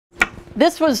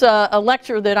This was a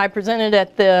lecture that I presented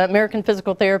at the American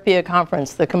Physical Therapy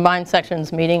Conference, the Combined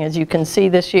Sections meeting, as you can see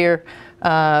this year,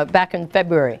 back in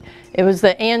February. It was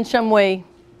the Anne Shumway.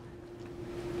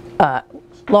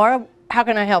 Laura, how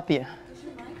can I help you?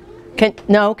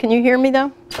 No, can you hear me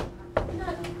though?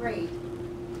 Not great.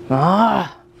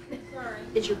 Ah. Sorry.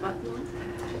 Is your button on?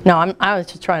 No, I was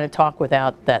just trying to talk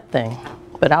without that thing,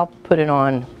 but I'll put it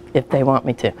on if they want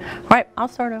me to. All right, I'll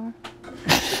start over.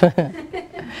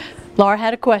 Laura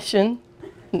had a question.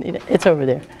 It's over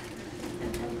there.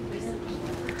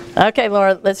 Okay,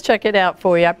 Laura, let's check it out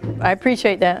for you. I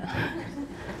appreciate that.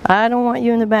 I don't want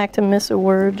you in the back to miss a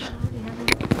word.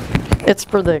 It's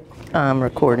for the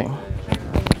recording.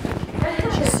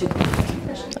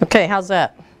 Okay, how's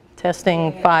that?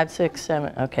 Testing 5, 6,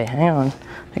 7. Okay, hang on.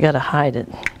 I got to hide it.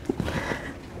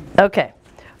 Okay.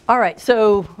 All right,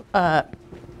 so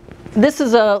this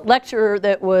is a lecture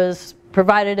that was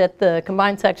provided at the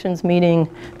Combined Sections meeting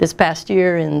this past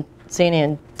year in San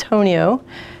Antonio,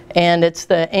 and it's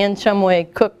the Anne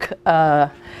Shumway Cook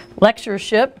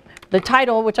lectureship. The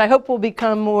title, which I hope will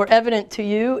become more evident to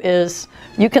you, is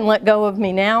You Can Let Go of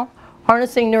Me Now,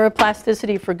 Harnessing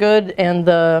Neuroplasticity for Good and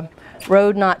the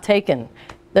Road Not Taken.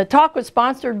 The talk was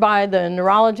sponsored by the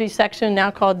neurology section,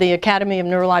 now called the Academy of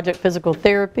Neurologic Physical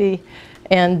Therapy.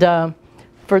 And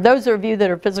for those of you that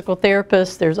are physical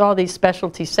therapists, there's all these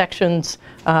specialty sections.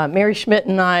 Mary Schmidt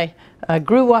and I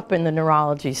grew up in the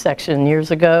neurology section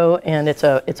years ago, and it's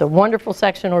a wonderful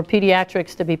section, or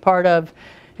pediatrics, to be part of,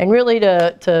 and really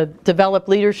to develop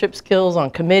leadership skills on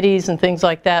committees and things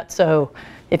like that. So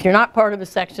if you're not part of a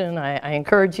section, I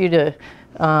encourage you to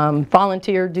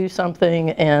volunteer, do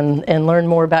something, and learn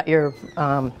more about your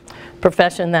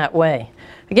profession that way.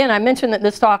 Again, I mentioned that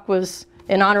this talk was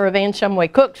in honor of Anne Shumway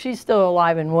Cook. She's still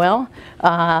alive and well.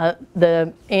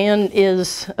 Anne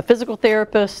is a physical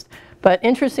therapist, but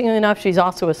interestingly enough, she's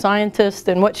also a scientist,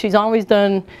 and what she's always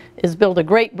done is build a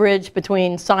great bridge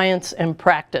between science and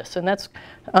practice. And that's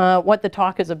what the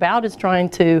talk is about, is trying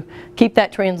to keep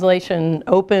that translation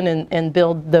open and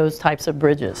build those types of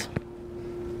bridges.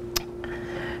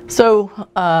 So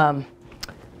I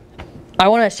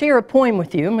want to share a poem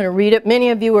with you. I'm going to read it.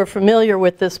 Many of you are familiar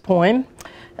with this poem.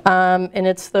 And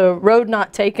it's The Road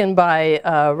Not Taken by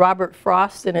Robert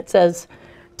Frost. And it says,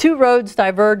 "Two roads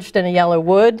diverged in a yellow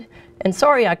wood, and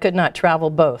sorry I could not travel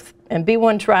both. And be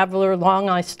one traveler long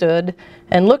I stood,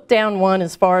 and looked down one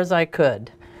as far as I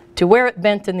could, to where it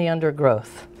bent in the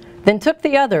undergrowth. Then took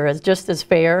the other as just as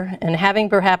fair, and having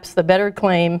perhaps the better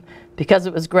claim, because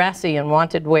it was grassy and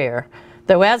wanted wear.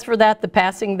 Though as for that the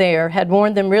passing there had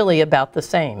warned them really about the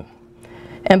same.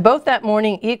 And both that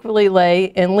morning equally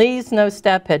lay, and leaves no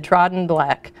step had trodden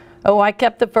black. Oh, I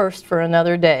kept the first for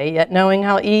another day, yet knowing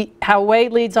how way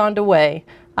leads on to way,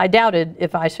 I doubted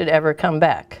if I should ever come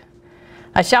back.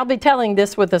 I shall be telling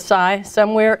this with a sigh,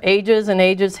 somewhere ages and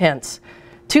ages hence.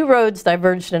 Two roads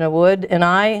diverged in a wood, and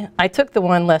I took the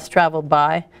one less traveled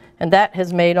by, and that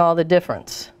has made all the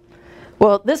difference."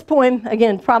 Well, this poem,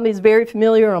 again, probably is very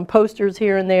familiar on posters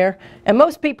here and there, and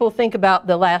most people think about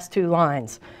the last two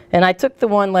lines. And I took the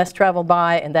one less traveled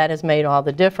by, and that has made all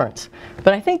the difference.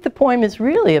 But I think the poem is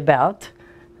really about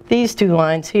these two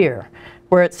lines here,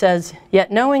 where it says,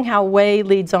 "Yet knowing how way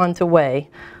leads on to way,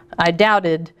 I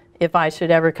doubted if I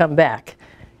should ever come back."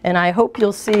 And I hope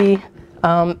you'll see,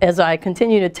 as I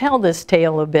continue to tell this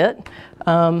tale a bit,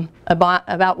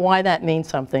 about why that means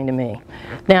something to me.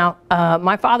 Now,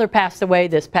 my father passed away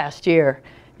this past year,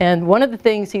 and one of the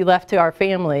things he left to our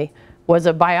family was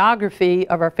a biography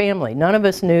of our family. None of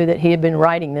us knew that he had been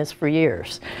writing this for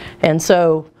years. And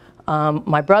so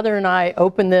my brother and I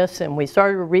opened this, and we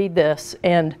started to read this,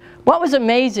 and what was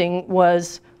amazing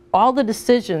was all the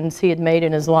decisions he had made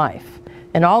in his life,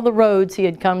 and all the roads he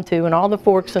had come to, and all the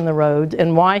forks in the road,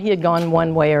 and why he had gone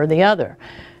one way or the other.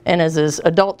 And as his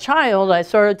adult child, I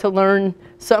started to learn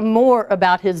some more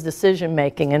about his decision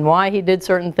making and why he did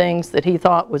certain things that he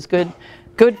thought was good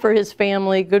for his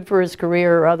family, good for his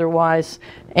career or otherwise.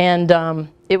 And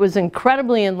it was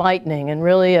incredibly enlightening and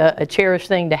really a cherished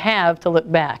thing to have to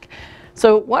look back.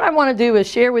 So what I want to do is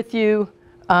share with you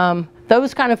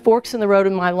those kind of forks in the road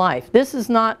in my life. This is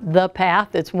not the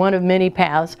path, it's one of many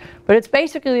paths, but it's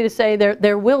basically to say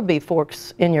there will be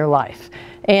forks in your life.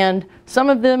 And some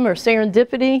of them are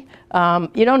serendipity.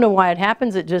 You don't know why it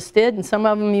happens, it just did. And some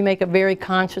of them you make a very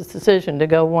conscious decision to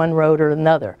go one road or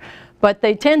another. But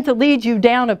they tend to lead you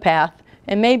down a path,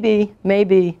 and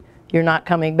maybe you're not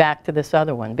coming back to this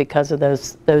other one because of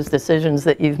those decisions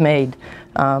that you've made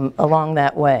along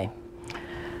that way.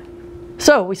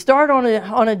 So we start on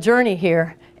a journey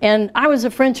here, and I was a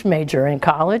French major in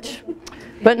college.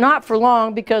 but not for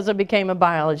long because I became a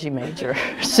biology major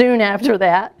soon after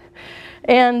that.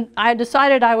 And I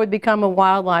decided I would become a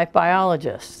wildlife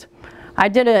biologist. I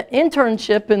did an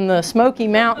internship in the Smoky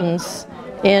Mountains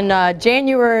in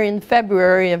January and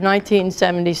February of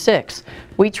 1976.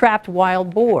 We trapped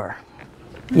wild boar.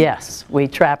 Yes, we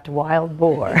trapped wild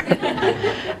boar.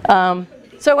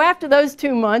 So after those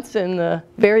 2 months in the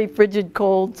very frigid,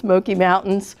 cold Smoky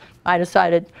Mountains, I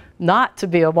decided not to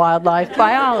be a wildlife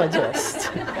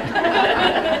biologist.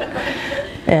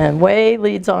 And way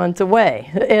leads on to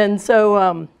way. And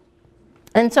so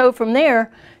from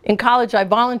there, in college, I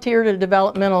volunteered at a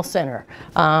developmental center.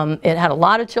 It had a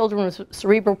lot of children with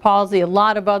cerebral palsy, a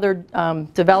lot of other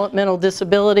developmental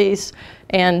disabilities,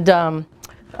 and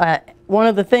one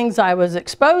of the things I was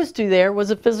exposed to there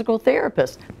was a physical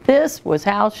therapist. This was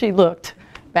how she looked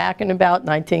back in about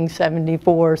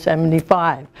 1974,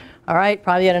 75. All right,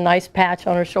 probably had a nice patch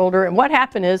on her shoulder. And what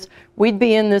happened is we'd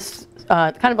be in this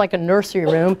kind of like a nursery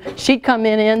room. She'd come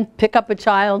in, pick up a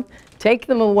child, take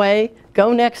them away,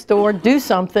 go next door, do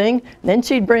something, then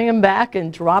she'd bring them back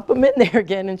and drop them in there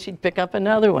again, and she'd pick up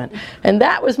another one. And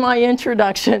that was my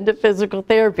introduction to physical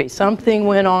therapy. Something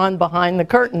went on behind the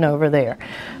curtain over there.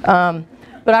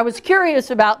 But I was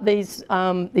curious about these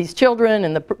children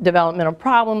and the developmental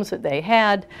problems that they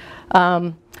had.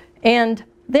 And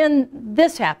then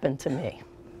this happened to me.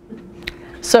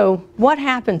 So what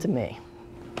happened to me?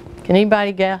 Can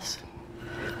anybody guess?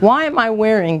 Why am I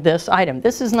wearing this item?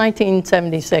 This is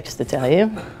 1976, to tell you.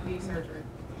 Knee surgery.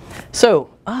 So,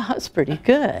 that's pretty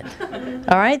good.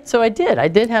 All right, so I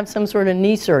did have some sort of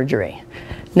knee surgery.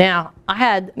 Now, I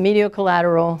had medial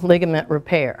collateral ligament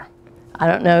repair. I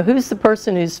don't know, who's the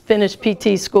person who's finished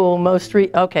PT school most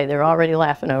okay, they're already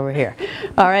laughing over here.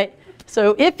 All right,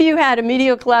 so if you had a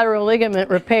medial collateral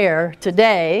ligament repair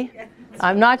today,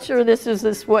 I'm not sure this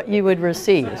is what you would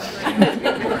receive.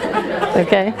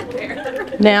 Okay?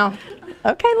 Now,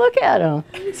 okay, look at them.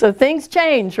 So things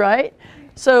change, right?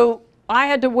 So I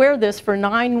had to wear this for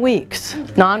 9 weeks,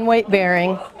 non-weight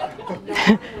bearing,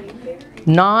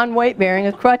 non-weight bearing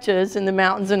with crutches in the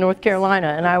mountains of North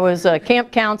Carolina. And I was a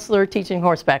camp counselor teaching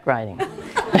horseback riding.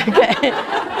 Okay,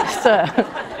 so,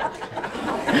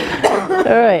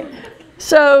 all right.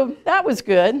 So that was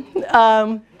good.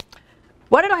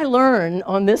 What did I learn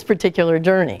on this particular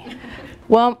journey?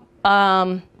 Well,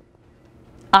 I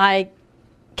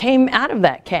came out of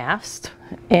that cast,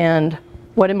 and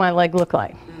what did my leg look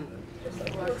like?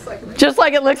 Just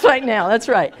like it looks like now, that's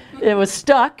right. It was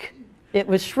stuck, it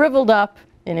was shriveled up,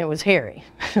 and it was hairy.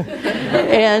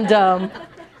 And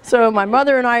so my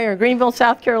mother and I are in Greenville,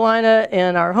 South Carolina,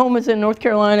 and our home is in North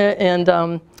Carolina, and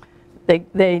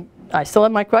I still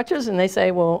have my crutches, and they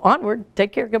say, well, onward,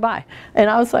 take care, goodbye. And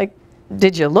I was like,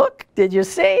 did you look? Did you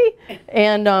see?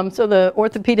 And so the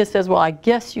orthopedist says, well, I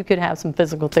guess you could have some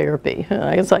physical therapy. And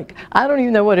I was like, I don't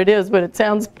even know what it is, but it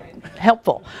sounds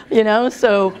helpful, you know?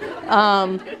 So,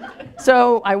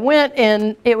 so I went,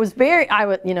 and it was very,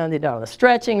 you know, they did all the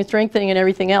stretching and strengthening and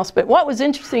everything else. But what was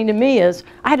interesting to me is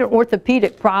I had an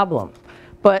orthopedic problem.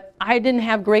 But I didn't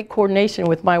have great coordination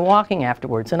with my walking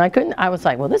afterwards. And I was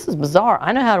like, well, this is bizarre.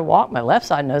 I know how to walk. My left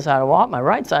side knows how to walk. My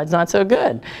right side's not so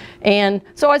good. And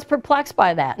so I was perplexed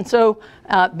by that. And so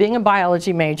being a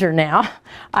biology major now,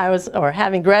 or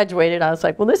having graduated, I was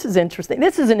like, well, this is interesting.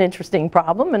 This is an interesting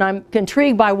problem, and I'm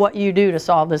intrigued by what you do to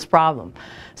solve this problem.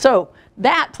 So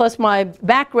that, plus my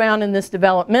background in this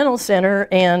developmental center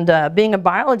and being a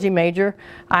biology major,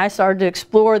 I started to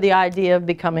explore the idea of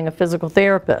becoming a physical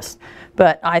therapist.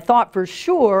 But I thought for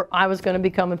sure I was going to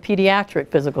become a pediatric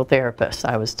physical therapist.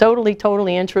 I was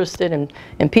totally interested in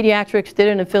pediatrics, did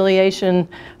an affiliation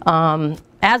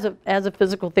as a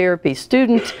physical therapy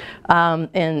student.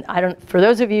 And for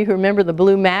those of you who remember the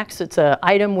Blue Max, it's an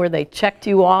item where they checked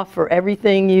you off for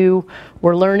everything you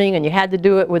were learning, and you had to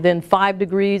do it within 5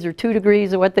 degrees or 2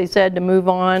 degrees of what they said to move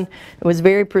on. It was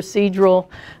very procedural.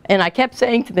 And I kept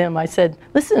saying to them, I said,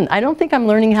 listen, I don't think I'm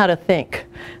learning how to think.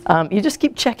 You just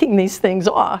keep checking these things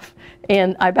off.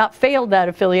 And I about failed that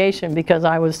affiliation because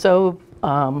I was so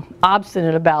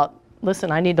obstinate about,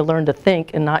 listen, I need to learn to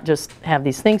think and not just have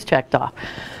these things checked off.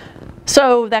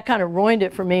 So that kind of ruined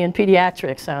it for me in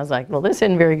pediatrics. I was like, well, this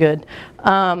isn't very good.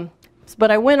 But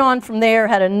I went on from there,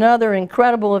 had another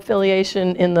incredible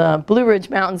affiliation in the Blue Ridge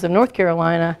Mountains of North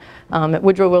Carolina at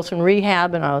Woodrow Wilson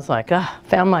Rehab, and I was like,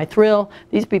 found my thrill.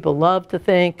 These people love to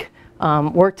think,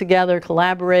 work together,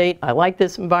 collaborate. I like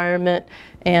this environment,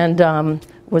 and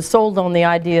was sold on the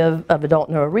idea of adult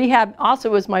neuro rehab. Also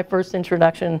was my first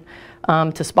introduction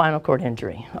to spinal cord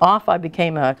injury. I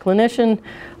became a clinician,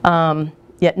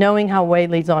 yet knowing how way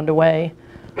leads on to way,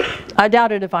 I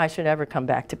doubted if I should ever come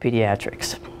back to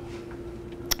pediatrics.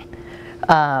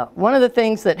 One of the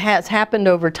things that has happened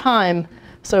over time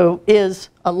is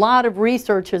a lot of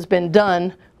research has been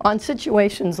done on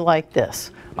situations like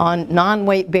this, on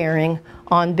non-weight bearing,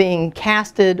 on being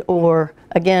casted, or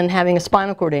again having a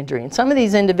spinal cord injury. And some of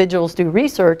these individuals do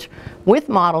research with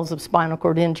models of spinal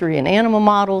cord injury in animal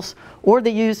models, or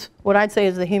they use what I'd say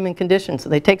is the human condition. So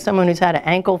they take someone who's had an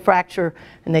ankle fracture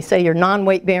and they say you're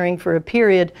non-weight bearing for a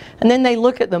period, and then they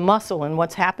look at the muscle and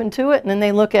what's happened to it, and then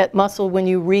they look at muscle when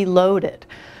you reload it.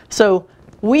 So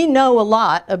we know a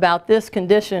lot about this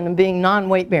condition and being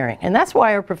non-weight bearing, and that's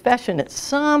why our profession at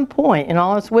some point in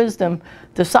all its wisdom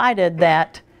decided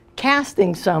that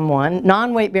casting someone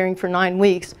non-weight bearing for 9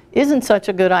 weeks isn't such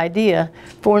a good idea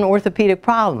for an orthopedic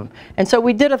problem. And so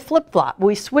we did a flip-flop.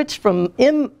 We switched from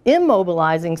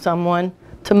immobilizing someone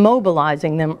to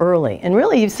mobilizing them early. And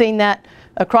really you've seen that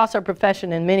across our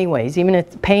profession in many ways, even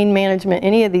at pain management,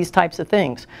 any of these types of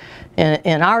things.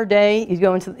 In our day, you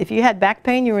go into, if you had back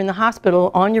pain, you were in the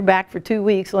hospital on your back for 2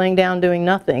 weeks laying down doing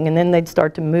nothing, and then they'd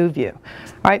start to move you.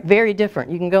 All right, very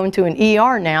different. You can go into an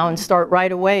ER now and start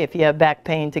right away if you have back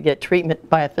pain to get treatment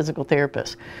by a physical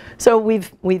therapist. So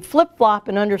we've flip-flopped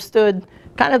and understood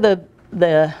kind of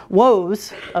the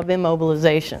woes of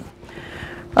immobilization.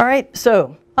 All right,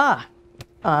 so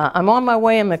I'm on my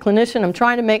way. I'm a clinician. I'm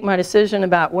trying to make my decision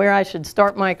about where I should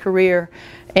start my career.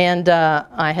 And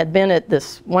I had been at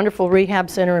this wonderful rehab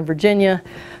center in Virginia.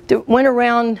 Went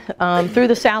around through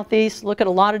the Southeast, look at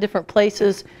a lot of different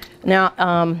places.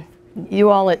 Now, you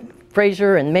all at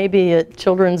Fraser and maybe at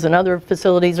Children's and other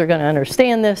facilities are going to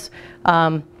understand this.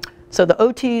 So the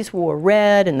OTs wore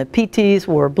red and the PTs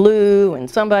wore blue and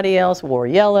somebody else wore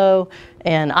yellow.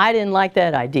 And I didn't like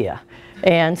that idea.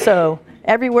 And so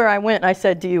everywhere I went, I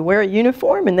said, do you wear a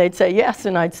uniform? And they'd say yes,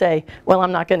 and I'd say, well,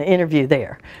 I'm not going to interview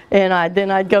there. And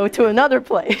then I'd go to another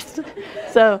place.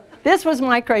 So this was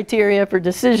my criteria for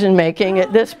decision making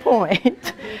at this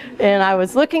point. And I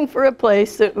was looking for a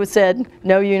place that said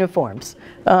no uniforms,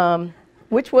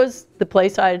 which was the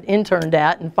place I had interned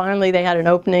at. And finally they had an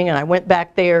opening, and I went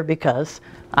back there because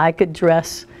I could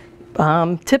dress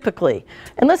typically.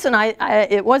 And listen,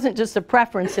 it wasn't just the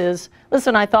preferences.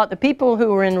 Listen, I thought the people who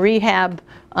were in rehab,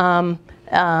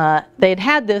 they'd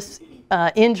had this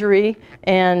injury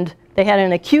and they had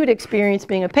an acute experience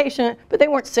being a patient, but they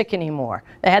weren't sick anymore.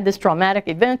 They had this traumatic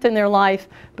event in their life,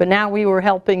 but now we were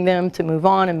helping them to move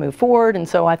on and move forward, and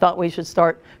so I thought we should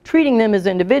start treating them as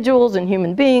individuals and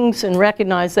human beings and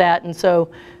recognize that. And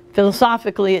so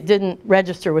philosophically it didn't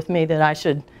register with me that I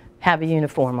should have a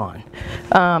uniform on,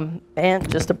 and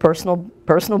just a personal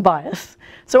bias.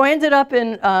 So I ended up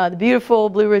in the beautiful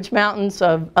Blue Ridge Mountains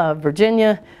of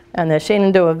Virginia and the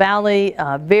Shenandoah Valley,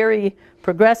 very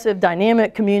progressive,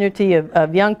 dynamic community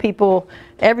of young people.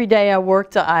 Every day I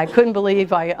worked, I couldn't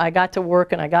believe I got to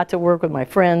work, and I got to work with my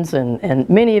friends, and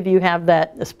many of you have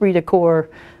that esprit de corps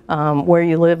where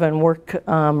you live and work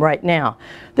right now.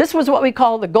 This was what we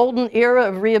call the golden era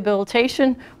of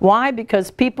rehabilitation. Why? Because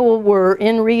people were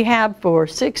in rehab for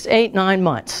 6, 8, 9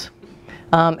 months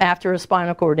after a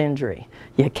spinal cord injury.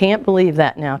 You can't believe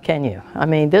that now, can you? I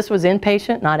mean, this was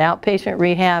inpatient, not outpatient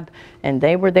rehab, and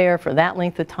they were there for that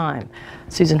length of time.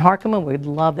 Susan Harkema would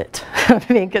love it. I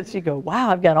mean, because you go, wow,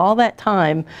 I've got all that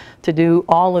time to do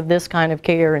all of this kind of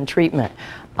care and treatment.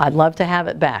 I'd love to have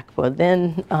it back. But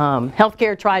then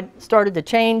healthcare started to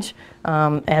change,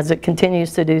 as it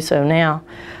continues to do so now.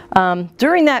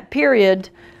 During that period,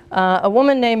 a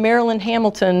woman named Marilyn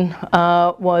Hamilton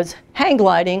was hang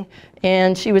gliding,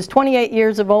 and she was 28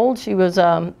 years old. She was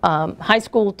a high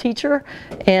school teacher,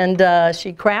 and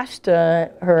she crashed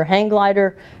her hang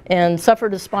glider and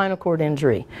suffered a spinal cord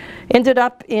injury. Ended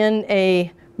up in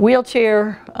a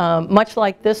wheelchair much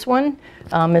like this one.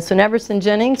 It's an Everson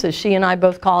Jennings, as she and I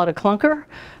both call it, a clunker.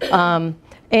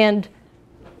 And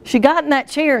she got in that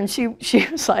chair and she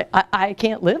was like, I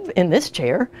can't live in this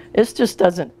chair. This just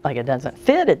doesn't, it doesn't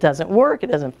fit, it doesn't work,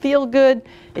 it doesn't feel good.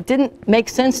 It didn't make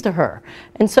sense to her.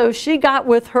 And so she got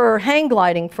with her hang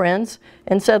gliding friends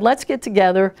and said, let's get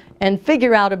together and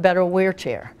figure out a better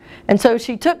wheelchair. And so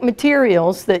she took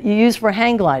materials that you use for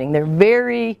hang gliding. They're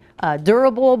very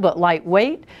durable but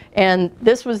lightweight, and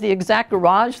this was the exact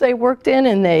garage they worked in,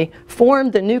 and they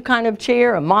formed a new kind of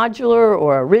chair, a modular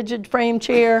or a rigid frame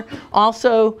chair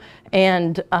also,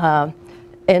 and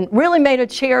really made a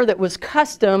chair that was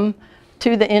custom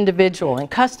to the individual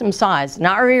and custom size. In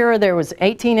our era, there was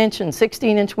 18-inch and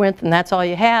 16-inch width, and that's all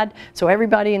you had. So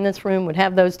everybody in this room would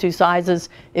have those two sizes.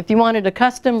 If you wanted a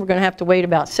custom, we're going to have to wait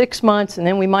about 6 months, and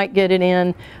then we might get it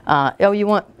in. Oh, you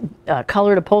want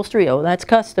colored upholstery? Oh, that's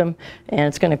custom, and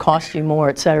it's going to cost you more,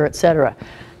 et cetera, et cetera.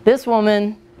 This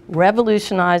woman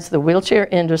revolutionized the wheelchair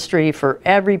industry for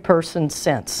every person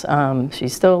since.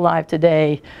 She's still alive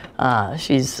today.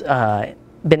 She's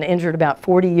been injured about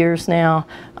 40 years now.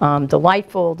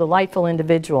 Delightful, delightful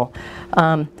individual.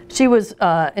 She was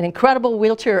an incredible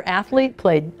wheelchair athlete,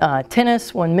 played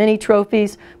tennis, won many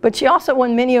trophies, but she also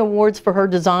won many awards for her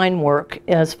design work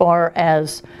as far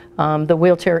as the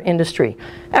wheelchair industry.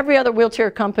 Every other wheelchair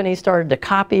company started to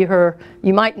copy her.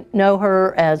 You might know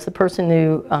her as the person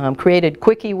who created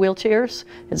Quickie wheelchairs.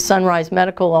 And Sunrise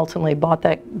Medical ultimately bought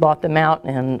them out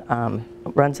and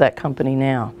runs that company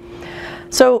now.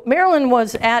 So Marilyn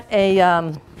was at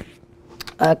a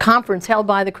conference held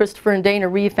by the Christopher and Dana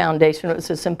Reeve Foundation. It was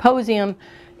a symposium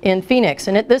in Phoenix.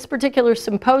 And at this particular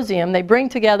symposium, they bring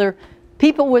together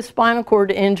people with spinal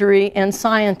cord injury and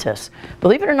scientists.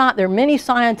 Believe it or not, there are many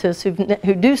scientists who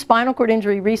do spinal cord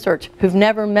injury research who've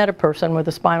never met a person with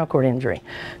a spinal cord injury.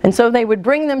 And so they would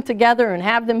bring them together and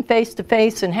have them face to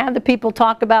face and have the people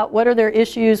talk about what are their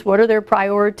issues, what are their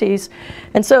priorities.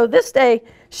 And so this day,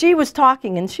 she was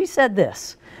talking and she said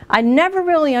this: I never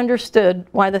really understood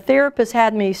why the therapist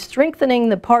had me strengthening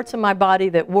the parts of my body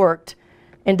that worked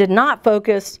and did not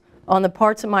focus on the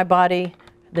parts of my body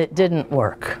that didn't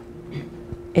work.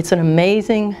 It's an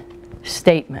amazing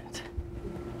statement.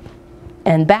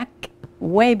 And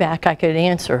way back, I could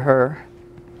answer her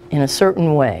in a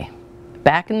certain way.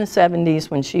 Back in the 70s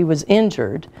when she was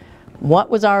injured, what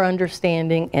was our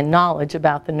understanding and knowledge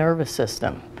about the nervous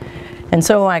system? And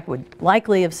so I would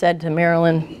likely have said to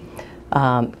Marilyn,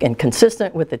 and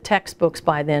consistent with the textbooks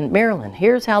by then, Marilyn,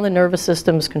 here's how the nervous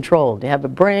system is controlled. You have a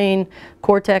brain,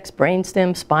 cortex,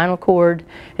 brainstem, spinal cord,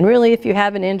 and really if you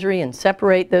have an injury and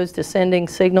separate those descending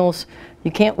signals,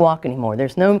 you can't walk anymore.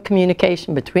 There's no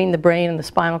communication between the brain and the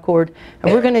spinal cord,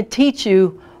 and we're going to teach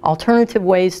you alternative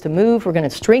ways to move. We're going to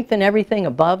strengthen everything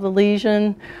above the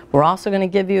lesion. We're also going to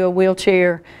give you a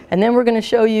wheelchair, and then we're going to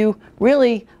show you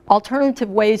really alternative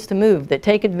ways to move that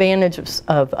take advantage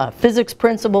of physics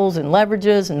principles and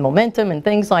leverages and momentum and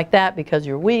things like that because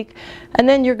you're weak. And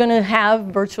then you're going to have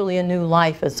virtually a new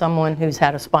life as someone who's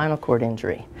had a spinal cord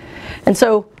injury. And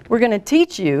so we're going to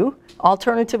teach you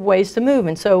alternative ways to move.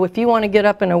 And so if you want to get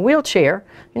up in a wheelchair,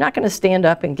 you're not going to stand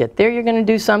up and get there. You're going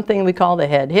to do something we call the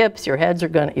head hips. Your head's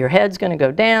going to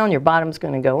go down, your bottom's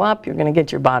going to go up. You're going to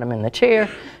get your bottom in the chair,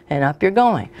 and up you're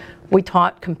going. We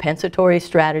taught compensatory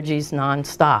strategies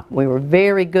nonstop. We were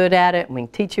very good at it. We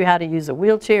teach you how to use a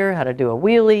wheelchair, how to do a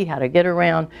wheelie, how to get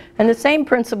around. And the same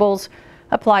principles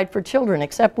applied for children,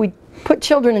 except we put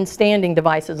children in standing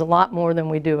devices a lot more than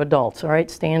we do adults, all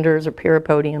right? Standers or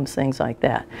peripodiums, things like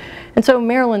that. And so,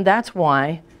 Marilyn, that's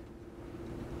why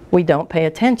we don't pay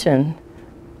attention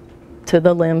to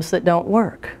the limbs that don't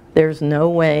work. There's no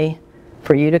way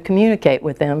for you to communicate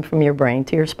with them from your brain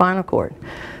to your spinal cord.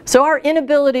 So our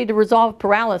inability to resolve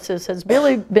paralysis has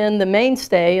really been the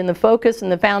mainstay and the focus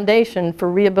and the foundation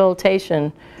for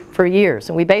rehabilitation for years.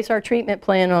 And we base our treatment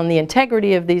plan on the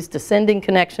integrity of these descending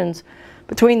connections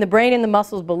between the brain and the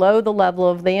muscles below the level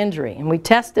of the injury. And we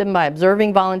test them by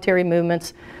observing voluntary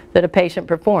movements that a patient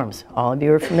performs. All of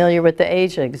you are familiar with the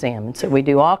Asia exam. And so we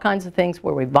do all kinds of things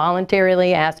where we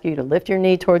voluntarily ask you to lift your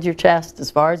knee towards your chest as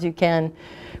far as you can.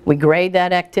 We grade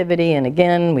that activity, and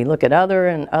again, we look at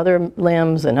other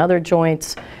limbs and other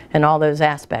joints and all those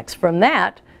aspects. From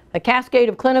that, a cascade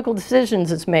of clinical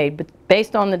decisions is made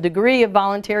based on the degree of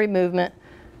voluntary movement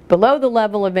below the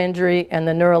level of injury and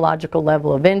the neurological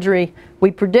level of injury. We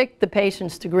predict the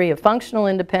patient's degree of functional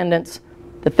independence,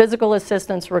 the physical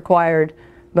assistance required,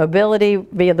 mobility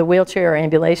via the wheelchair or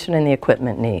ambulation, and the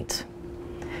equipment needs.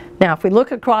 Now, if we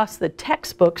look across the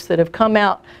textbooks that have come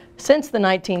out since the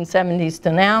 1970s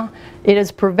to now, it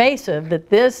is pervasive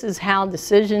that this is how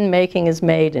decision making is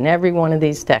made in every one of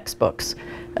these textbooks.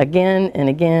 Again and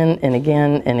again and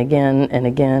again and again and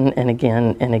again and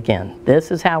again and again. This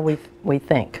is how we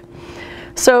think.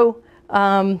 So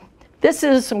I'm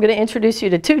going to introduce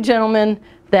you to two gentlemen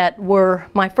that were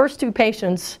my first two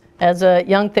patients as a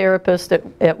young therapist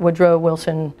at Woodrow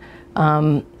Wilson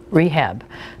Rehab.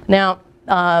 Now,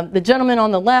 the gentleman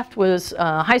on the left was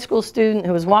a high school student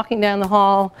who was walking down the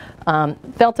hall,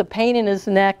 felt a pain in his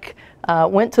neck,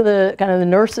 went to the the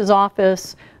nurse's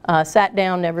office, sat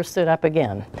down, never stood up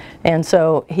again. And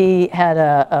so he had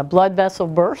a blood vessel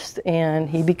burst, and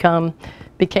he had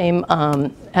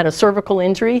a cervical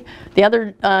injury. The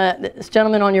other, this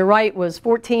gentleman on your right was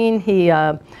 14. He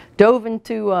dove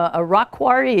into a rock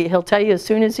quarry. He'll tell you as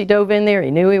soon as he dove in there,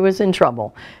 he knew he was in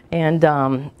trouble. And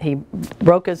he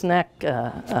broke his neck,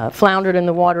 floundered in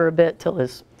the water a bit till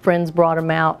his friends brought him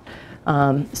out,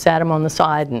 sat him on the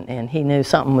side, and he knew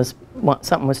something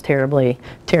was terribly,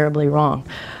 terribly wrong.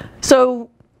 So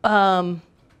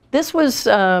this was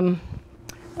the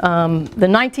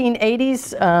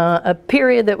 1980s, a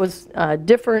period that was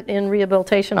different in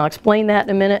rehabilitation. I'll explain that in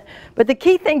a minute. But the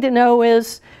key thing to know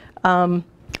is,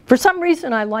 for some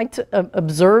reason, I liked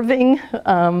observing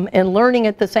and learning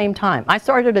at the same time. I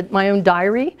started my own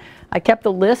diary. I kept a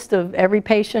list of every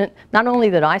patient, not only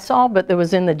that I saw, but that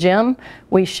was in the gym.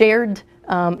 We shared,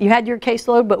 you had your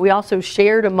caseload, but we also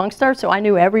shared amongst ours, so I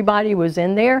knew everybody was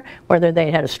in there, whether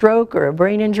they had a stroke or a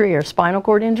brain injury or spinal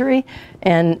cord injury,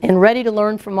 and ready to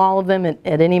learn from all of them at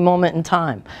any moment in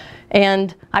time.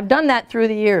 And I've done that through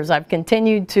the years. I've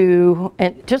continued to,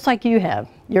 and just like you have,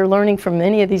 you're learning from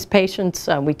many of these patients.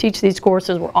 We teach these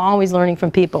courses. We're always learning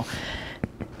from people.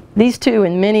 These two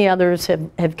and many others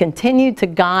have continued to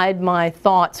guide my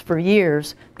thoughts for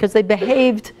years because they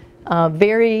behaved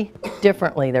very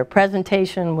differently. Their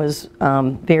presentation was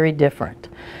very different.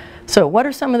 So what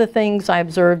are some of the things I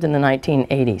observed in the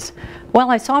 1980s? Well,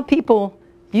 I saw people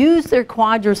use their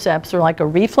quadriceps, or like a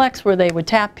reflex where they would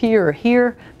tap here or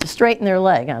here to straighten their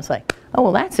leg. And I was like, oh,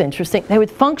 well, that's interesting. They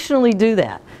would functionally do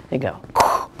that. They go,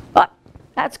 oh,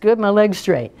 that's good, my leg's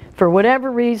straight. For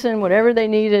whatever reason, whatever they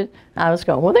needed, I was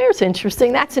going, well, there's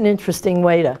interesting. That's an interesting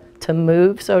way to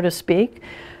move, so to speak.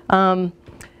 And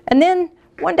then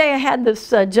one day I had this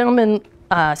gentleman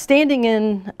standing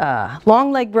in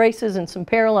long leg braces and some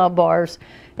parallel bars,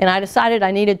 and I decided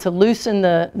I needed to loosen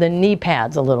the knee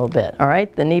pads a little bit, all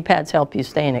right? The knee pads help you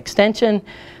stay in extension.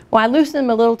 Well, I loosened them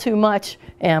a little too much,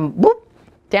 and whoop,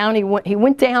 down he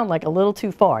went down like a little too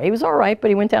far. He was all right, but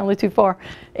he went down a little too far.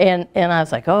 And I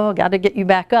was like, oh, got to get you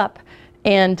back up.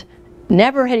 And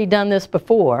never had he done this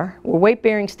before. We're weight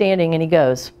bearing standing, and he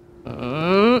goes,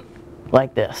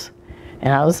 like this.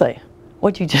 And I was like,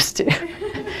 what'd you just do?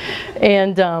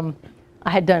 And I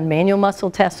had done manual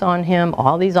muscle tests on him,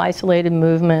 all these isolated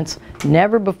movements.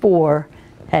 Never before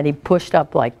had he pushed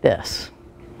up like this.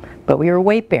 But we were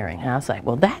weight bearing, and I was like,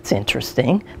 well, that's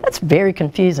interesting. That's very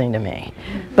confusing to me.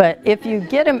 But if you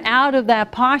get him out of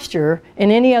that posture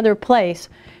in any other place,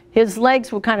 his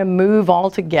legs would kind of move all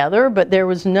together, but there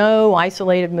was no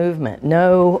isolated movement,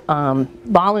 no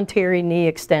voluntary knee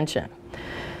extension.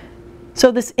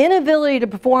 So this inability to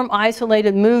perform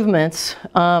isolated movements,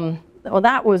 well,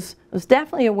 that was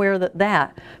definitely aware of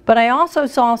that. But I also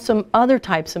saw some other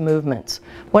types of movements.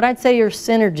 What I'd say are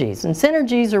synergies. And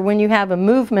synergies are when you have a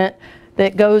movement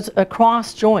that goes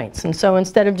across joints. And so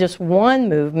instead of just one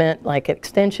movement, like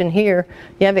extension here,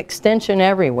 you have extension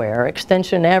everywhere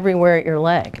at your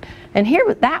leg. And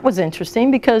here, that was interesting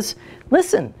because,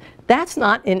 listen, that's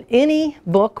not in any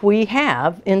book we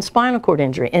have in spinal cord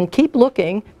injury. And keep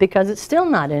looking, because it's still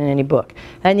not in any book.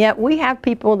 And yet we have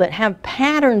people that have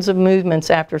patterns of movements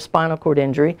after spinal cord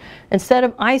injury instead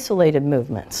of isolated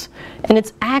movements. And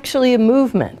it's actually a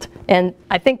movement. And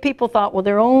I think people thought, well,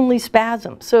 they're only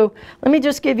spasms. So let me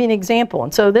just give you an example.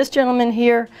 And so this gentleman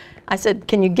here, I said,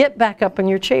 can you get back up in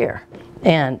your chair?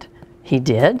 And he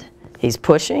did. He's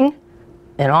pushing,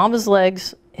 and all of his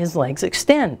legs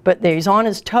extend, but he's on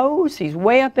his toes, he's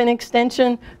way up in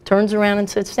extension, turns around and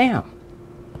sits down.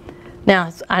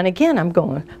 Now, and again, I'm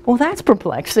going, well, that's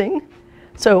perplexing.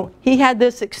 So he had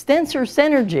this extensor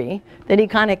synergy that he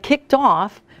kind of kicked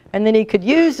off, and then he could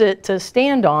use it to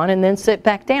stand on and then sit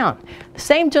back down. The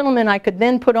same gentleman I could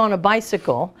then put on a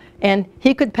bicycle, and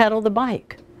he could pedal the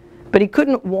bike, but he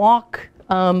couldn't walk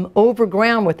over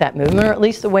ground with that movement, or at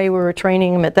least the way we were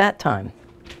training him at that time.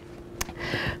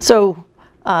 So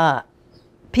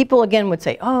people again would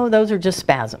say, oh, those are just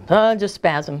spasms. Oh, just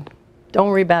spasm. Don't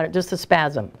worry about it, just a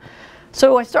spasm.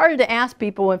 So I started to ask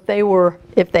people if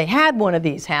they had one of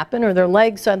these happen, or their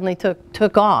leg suddenly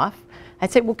took off.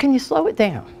 I'd say, well, can you slow it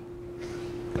down?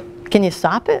 Can you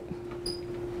stop it?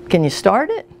 Can you start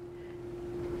it?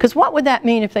 Because what would that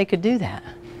mean if they could do that?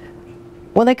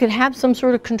 Well, they could have some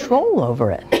sort of control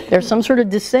over it. There's some sort of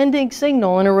descending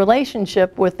signal in a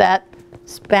relationship with that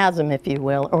spasm, if you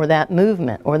will, or that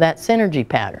movement, or that synergy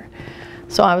pattern.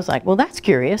 So I was like, well, that's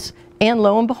curious. And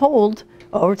lo and behold,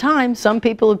 over time, some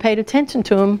people who paid attention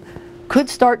to them could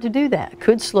start to do that,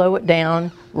 could slow it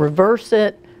down, reverse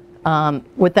it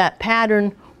with that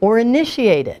pattern, or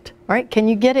initiate it, right? Can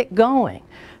you get it going?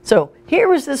 So here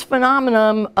was this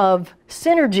phenomenon of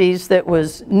synergies that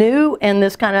was new, and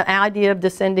this kind of idea of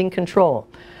descending control.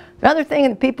 Another thing,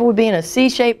 that people would be in a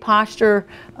C-shaped posture,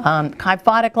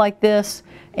 kyphotic like this,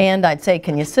 and I'd say,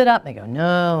 can you sit up? They go,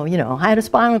 no, you know, I had a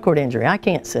spinal cord injury, I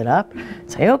can't sit up.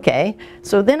 I'd say, okay.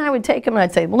 So then I would take them and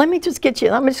I'd say, well, let me just get you,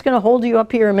 I'm just going to hold you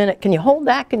up here a minute. Can you hold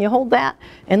that? Can you hold that?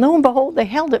 And lo and behold, they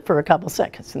held it for a couple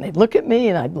seconds. And they'd look at me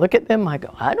and I'd look at them, I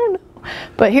go, I don't know.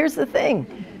 But here's the thing.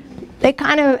 They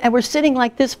kind of were sitting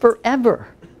like this forever.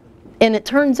 And it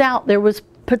turns out there was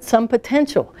some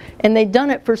potential. And they'd done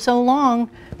it for so long,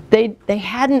 they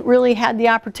hadn't really had the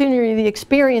opportunity, the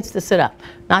experience to sit up.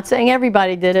 Not saying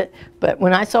everybody did it, but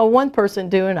when I saw one person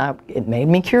do it, it made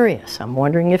me curious. I'm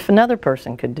wondering if another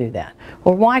person could do that,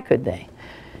 or why could they?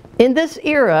 In this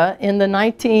era, in the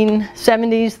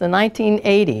 1970s, the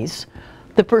 1980s,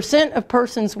 the percent of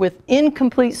persons with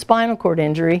incomplete spinal cord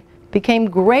injury became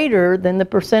greater than the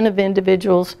percent of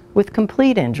individuals with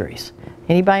complete injuries.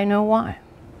 Anybody know why?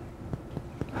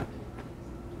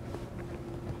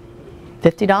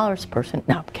 $50 a person.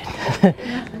 No, I'm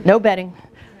kidding. No betting.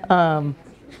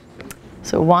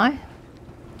 So why?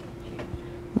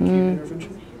 Acute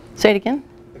intervention? Say it again.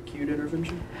 Acute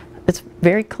intervention? It's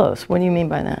very close. What do you mean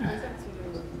by that?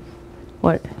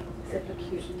 What?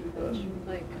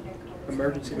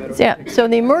 Emergency medical. Yeah, so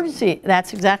the emergency,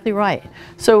 that's exactly right.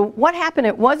 So what happened,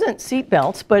 it wasn't seat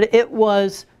belts, but it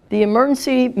was the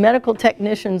emergency medical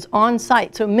technicians on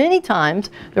site. So many times,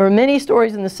 there were many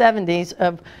stories in the 70s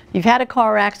of, you've had a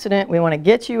car accident, we want to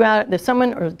get you out, there's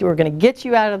someone, or we're going to get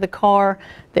you out of the car.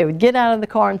 They would get out of the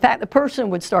car. In fact, the person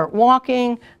would start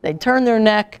walking, they'd turn their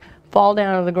neck, fall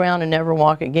down to the ground and never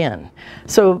walk again.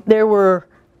 So there were,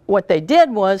 what they did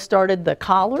was started the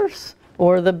collars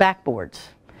or the backboards.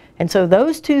 And so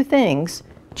those two things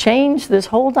changed this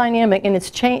whole dynamic, and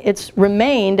it's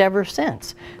remained ever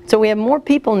since. So we have more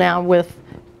people now with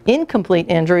incomplete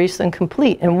injuries than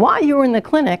complete. And while you were in the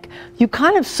clinic, you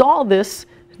kind of saw this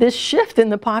shift in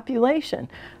the population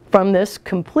from this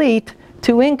complete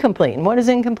to incomplete. And what is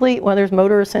incomplete? Well, there's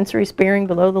motor or sensory sparing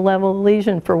below the level of the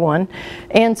lesion, for one.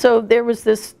 And so there was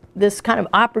this kind of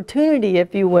opportunity,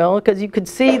 if you will, because you could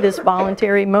see this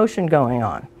voluntary motion going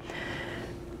on.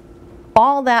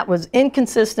 All that was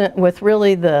inconsistent with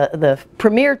really the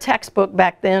premier textbook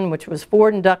back then, which was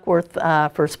Ford and Duckworth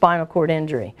for spinal cord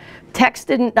injury. Text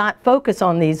did not focus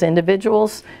on these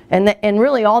individuals, and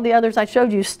really all the others I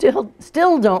showed you still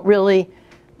don't really,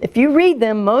 if you read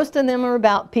them, most of them are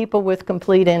about people with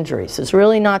complete injuries. It's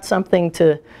really not something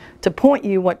to point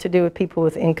you what to do with people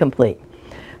with incomplete.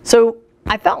 So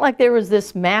I felt like there was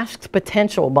this masked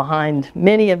potential behind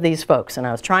many of these folks, and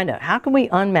I was trying to, how can we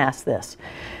unmask this?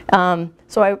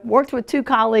 So I worked with two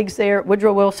colleagues there at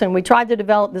Woodrow Wilson. We tried to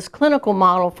develop this clinical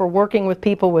model for working with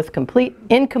people with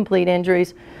incomplete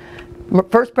injuries.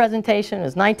 First presentation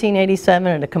was 1987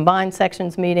 at a combined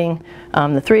sections meeting.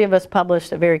 The three of us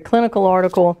published a very clinical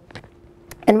article.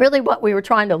 And really what we were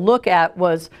trying to look at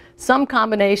was some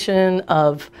combination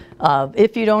of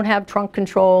if you don't have trunk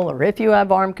control, or if you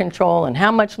have arm control, and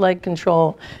how much leg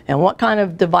control, and what kind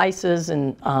of devices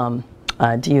and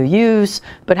do you use,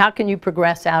 but how can you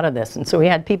progress out of this? And so we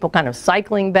had people kind of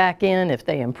cycling back in if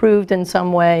they improved in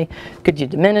some way. Could you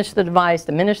diminish the device,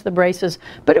 diminish the braces?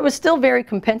 But it was still very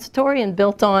compensatory and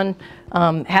built on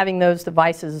having those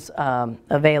devices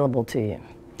available to you.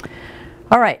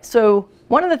 All right, so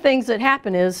one of the things that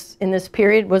happened is, in this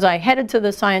period, was I headed to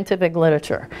the scientific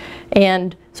literature.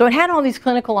 And so it had all these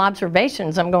clinical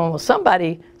observations. I'm going, well,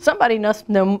 somebody must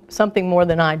know something more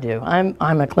than I do. I'm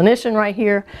a clinician right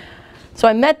here. So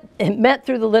I met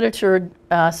through the literature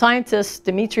scientist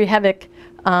Dmitry Hevik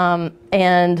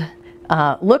and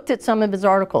looked at some of his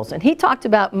articles. And he talked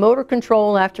about motor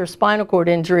control after spinal cord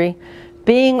injury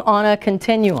being on a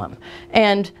continuum.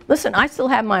 And listen, I still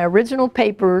have my original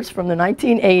papers from the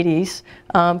 1980s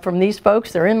from these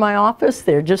folks. They're in my office.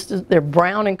 They're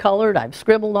brown and colored. I've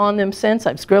scribbled on them since.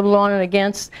 I've scribbled on it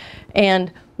against.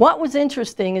 And what was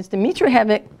interesting is Dmitry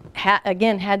Hevik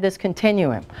again had this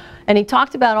continuum. And he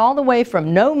talked about all the way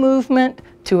from no movement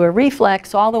to a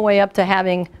reflex, all the way up to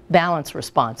having balance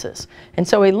responses. And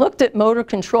so he looked at motor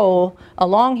control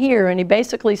along here, and he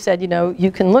basically said, you know,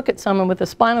 you can look at someone with a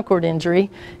spinal cord injury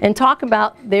and talk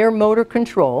about their motor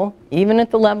control, even at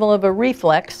the level of a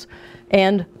reflex,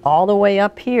 and all the way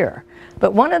up here.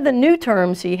 But one of the new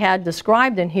terms he had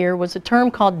described in here was a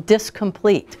term called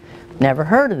discomplete. Never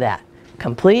heard of that.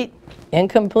 Complete,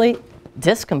 incomplete,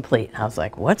 discomplete. I was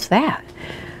like, what's that?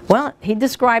 Well, he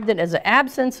described it as an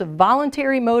absence of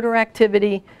voluntary motor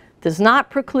activity, does not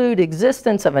preclude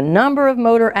existence of a number of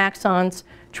motor axons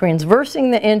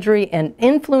transversing the injury and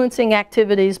influencing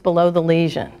activities below the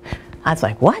lesion. I was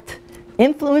like, what?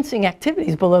 Influencing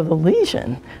activities below the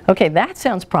lesion? Okay, that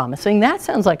sounds promising. That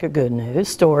sounds like a good news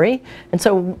story. And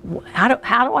so how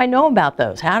do I know about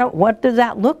those? What does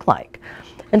that look like?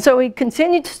 And so he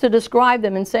continues to describe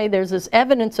them and say there's this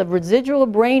evidence of residual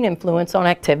brain influence on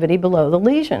activity below the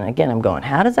lesion. Again, I'm going,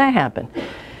 how does that happen?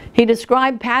 He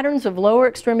described patterns of lower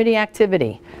extremity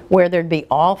activity where there'd be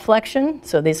all flexion,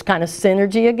 so this kind of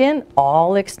synergy again,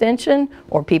 all extension,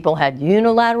 or people had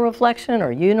unilateral flexion or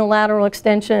unilateral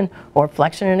extension or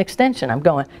flexion and extension. I'm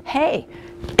going, hey,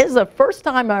 this is the first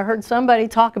time I heard somebody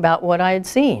talk about what I had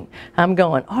seen. I'm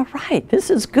going, all right, this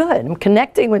is good. I'm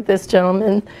connecting with this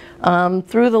gentleman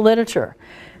through the literature.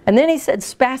 And then he said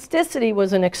spasticity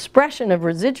was an expression of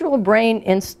residual brain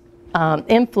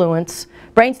influence,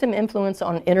 brainstem influence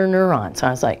on inner neurons. I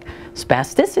was like,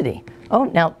 spasticity. Oh,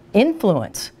 now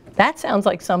influence. That sounds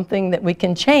like something that we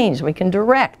can change, we can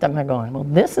direct. I'm going, well,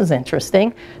 this is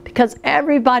interesting because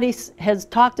everybody has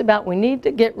talked about we need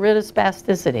to get rid of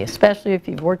spasticity, especially if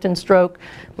you've worked in stroke.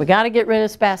 We got to get rid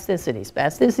of spasticity.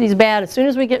 Spasticity is bad. As soon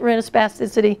as we get rid of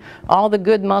spasticity, all the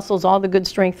good muscles, all the good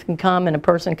strength can come and a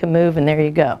person can move, and there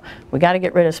you go. We got to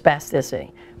get rid of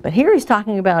spasticity. But here he's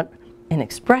talking about an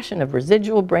expression of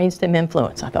residual brainstem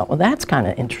influence. I thought, well, that's kind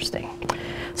of interesting.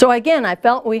 So again, I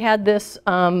felt we had this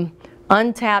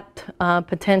untapped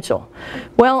potential.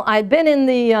 Well, I'd been in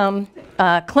the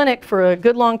clinic for a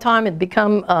good long time and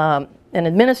become an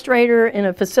administrator in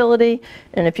a facility,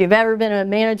 and if you've ever been a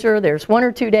manager, there's 1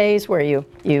 or 2 days where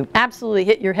you absolutely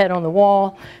hit your head on the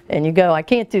wall and you go, I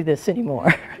can't do this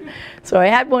anymore. So I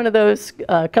had one of those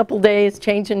couple days,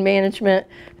 change in management,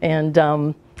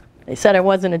 and they said I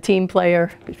wasn't a team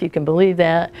player, if you can believe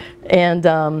that. And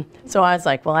so I was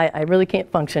like, well, I really can't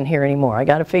function here anymore. I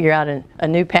got to figure out a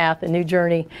new path, a new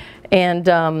journey. And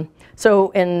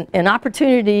so an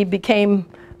opportunity became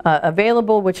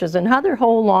available, which is another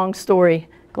whole long story.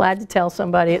 Glad to tell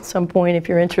somebody at some point if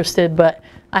you're interested. But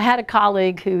I had a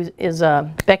colleague who is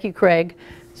Becky Craig,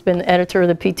 who's been the editor of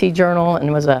the PT Journal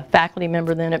and was a faculty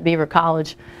member then at Beaver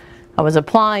College. I was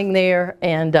applying there,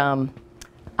 and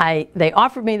they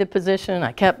offered me the position.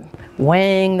 I kept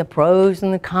weighing the pros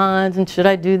and the cons and should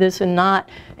I do this and not.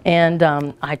 And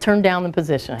I turned down the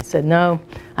position. I said, no,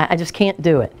 I just can't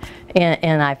do it.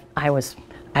 And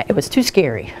it was too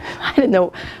scary. I didn't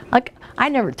know, like, I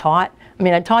never taught. I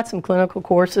mean, I taught some clinical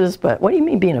courses, but what do you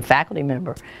mean being a faculty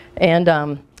member?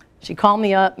 And she called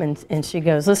me up and she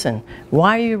goes, listen,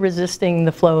 why are you resisting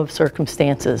the flow of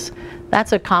circumstances?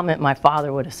 That's a comment my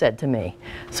father would have said to me.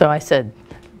 So I said,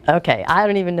 okay, I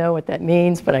don't even know what that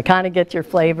means, but I kind of get your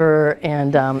flavor,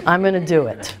 and I'm going to do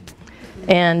it.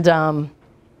 And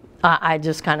I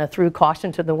just kind of threw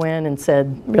caution to the wind and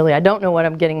said, really, I don't know what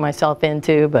I'm getting myself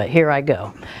into, but here I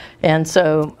go. And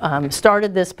so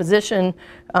started this position.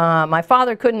 My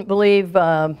father couldn't believe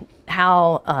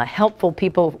how helpful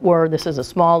people were. This is a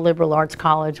small liberal arts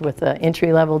college with an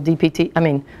entry-level DPT, I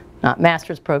mean, not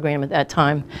master's program at that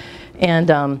time.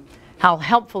 And how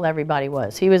helpful everybody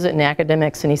was. He was in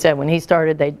academics, and he said when he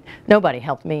started, nobody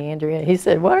helped me, Andrea. He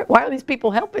said, why are these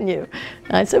people helping you?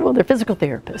 And I said, well, they're physical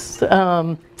therapists.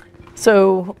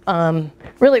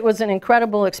 Really, it was an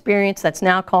incredible experience that's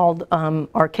now called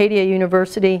Arcadia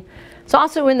University. It's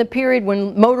also in the period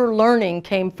when motor learning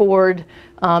came forward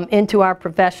into our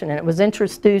profession, and it was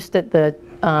introduced at the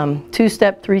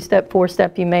 2-step, 3-step,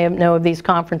 4-step. You may know of these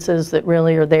conferences that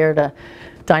really are there to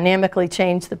dynamically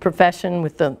change the profession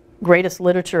with the greatest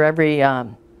literature every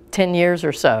 10 years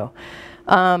or so.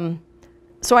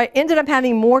 So I ended up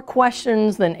having more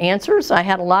questions than answers. I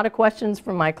had a lot of questions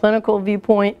from my clinical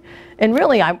viewpoint. And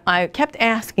really, I kept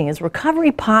asking, is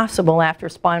recovery possible after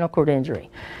spinal cord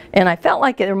injury? And I felt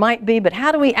like there might be, but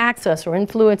how do we access or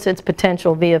influence its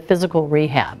potential via physical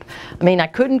rehab? I mean, I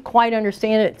couldn't quite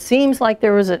understand it. It seems like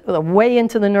there was a way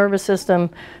into the nervous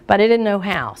system, but I didn't know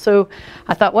how. So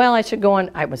I thought, well, I should go on.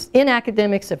 I was in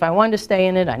academics. If I wanted to stay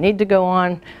in it, I need to go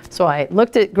on. So I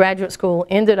looked at graduate school,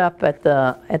 ended up at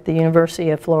the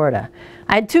University of Florida.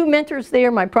 I had 2 mentors there.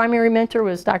 My primary mentor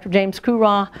was Dr. James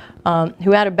Kuraw,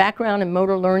 who had a background in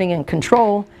motor learning and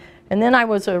control. And then I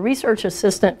was a research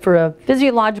assistant for a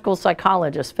physiological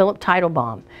psychologist, Philip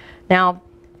Teitelbaum. Now,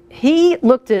 he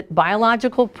looked at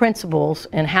biological principles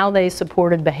and how they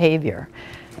supported behavior.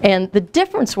 And the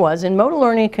difference was in motor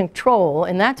learning and control,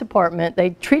 in that department, they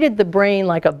treated the brain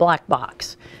like a black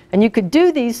box. And you could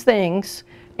do these things,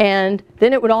 and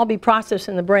then it would all be processed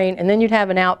in the brain, and then you'd have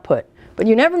an output. But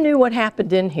you never knew what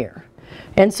happened in here.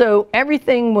 And so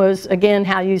everything was, again,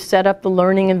 how you set up the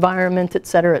learning environment, et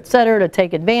cetera, to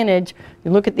take advantage.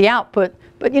 You look at the output,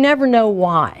 but you never know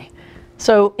why.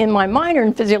 So in my minor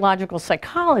in physiological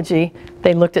psychology,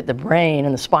 they looked at the brain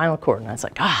and the spinal cord, and I was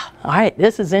like, all right,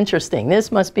 this is interesting.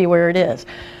 This must be where it is.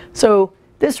 So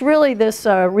this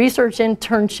research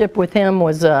internship with him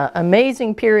was an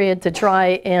amazing period to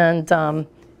try and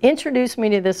introduce me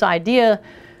to this idea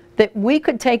that we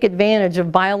could take advantage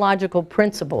of biological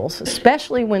principles,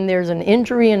 especially when there's an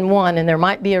injury in one and there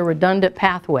might be a redundant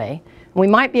pathway. We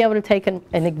might be able to take an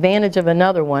advantage of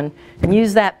another one and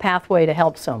use that pathway to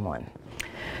help someone.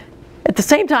 At the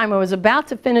same time, I was about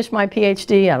to finish my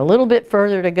PhD, I had a little bit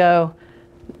further to go.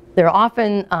 There are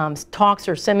often talks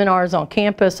or seminars on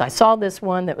campus. I saw this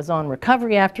one that was on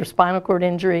recovery after spinal cord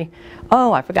injury.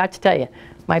 Oh, I forgot to tell you,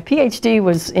 my PhD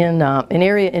was in an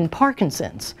area in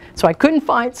Parkinson's. So I couldn't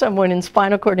find someone in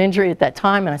spinal cord injury at that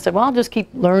time, and I said, well, I'll just keep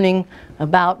learning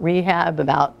about rehab,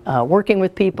 about working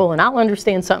with people, and I'll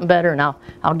understand something better, and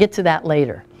I'll get to that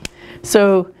later.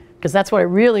 So, because that's what I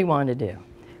really wanted to do.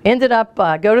 Ended up,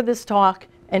 go to this talk,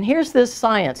 and here's this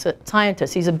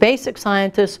scientist. He's a basic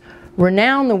scientist,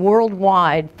 renowned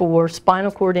worldwide for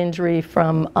spinal cord injury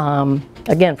from,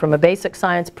 again, from a basic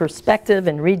science perspective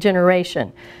and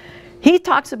regeneration. He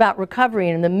talks about recovery,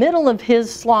 and in the middle of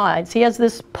his slides, he has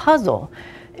this puzzle,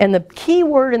 and the key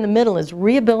word in the middle is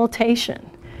rehabilitation.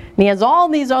 And he has all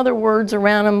these other words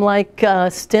around him like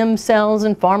stem cells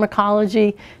and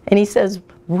pharmacology, and he says,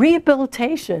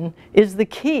 rehabilitation is the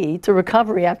key to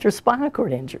recovery after spinal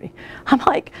cord injury. I'm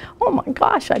like, oh my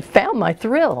gosh, I found my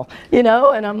thrill, you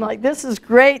know, and I'm like, this is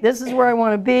great, this is where I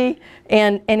want to be.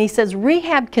 And he says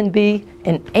rehab can be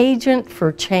an agent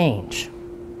for change.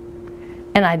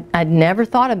 And I'd never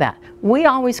thought of that. We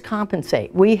always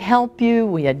compensate. We help you,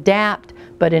 we adapt,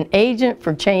 but an agent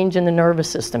for change in the nervous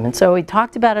system. And so he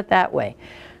talked about it that way.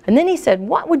 And then he said,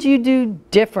 what would you do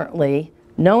differently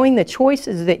knowing the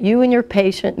choices that you and your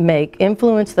patient make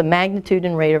influence the magnitude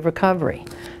and rate of recovery?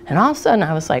 And all of a sudden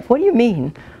I was like, what do you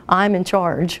mean I'm in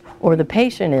charge, or the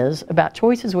patient is, about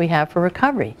choices we have for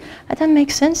recovery? That doesn't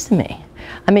make sense to me.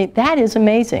 I mean, that is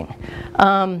amazing.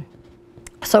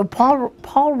 So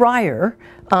Paul Ryer,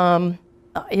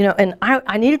 you know, and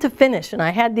I needed to finish, and I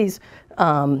had these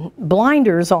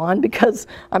blinders on because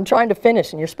I'm trying to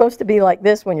finish, and you're supposed to be like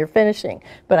this when you're finishing.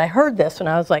 But I heard this and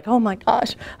I was like, oh my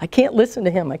gosh, I can't listen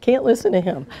to him, I can't listen to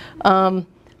him.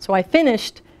 So I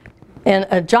finished, and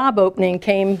a job opening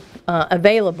came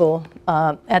available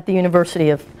at the University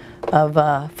of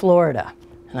Florida.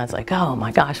 And I was like, oh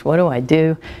my gosh, what do I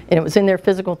do? And it was in their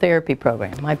physical therapy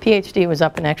program. My PhD was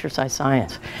up in exercise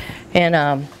science.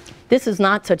 And this is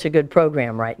not such a good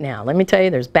program right now. Let me tell you,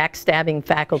 there's backstabbing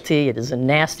faculty. It is a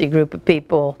nasty group of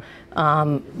people.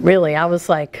 Really, I was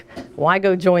like, why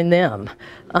go join them?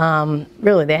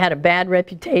 Really, they had a bad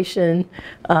reputation.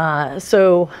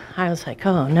 So I was like,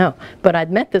 oh no. But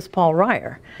I'd met this Paul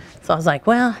Ryer. So I was like,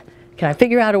 well, can I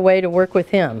figure out a way to work with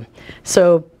him?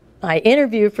 So I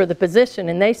interview for the position,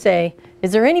 and they say,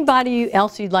 is there anybody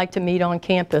else you'd like to meet on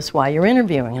campus while you're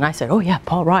interviewing? And I said, oh yeah,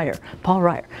 Paul Ryer, Paul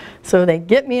Ryer. So they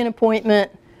get me an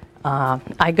appointment.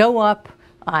 I go up,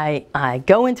 I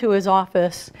go into his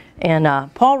office, and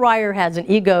Paul Ryer has an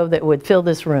ego that would fill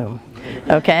this room,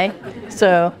 okay?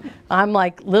 So I'm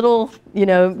like little, you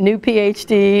know, new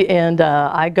PhD, and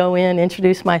I go in,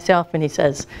 introduce myself, and he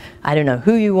says, I don't know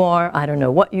who you are, I don't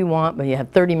know what you want, but you have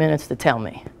 30 minutes to tell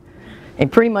me. He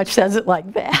pretty much says it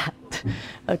like that.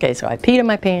 Okay, so I peed in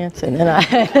my pants, and then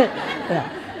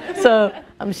yeah. So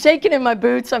I'm shaking in my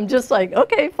boots. I'm just like,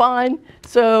 okay, fine.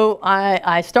 So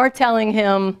I start telling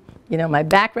him, you know, my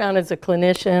background as a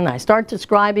clinician. I start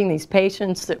describing these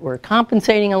patients that were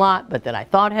compensating a lot, but that I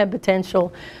thought had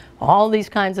potential, all these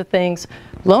kinds of things.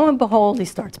 Lo and behold, he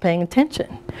starts paying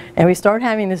attention. And we start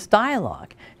having this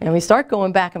dialogue. And we start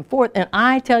going back and forth, and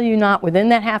I tell you not, within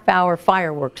that half hour,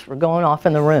 fireworks were going off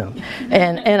in the room.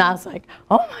 And I was like,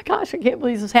 oh my gosh, I can't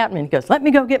believe this is happening. He goes, let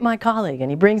me go get my colleague. And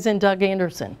he brings in Doug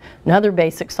Anderson, another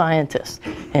basic scientist.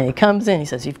 And he comes in, he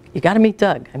says, you got to meet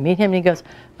Doug. I meet him, and he goes,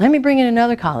 let me bring in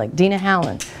another colleague, Dina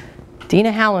Howland.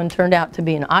 Dina Howland turned out to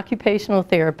be an occupational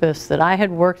therapist that I had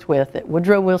worked with at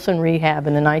Woodrow Wilson Rehab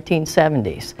in the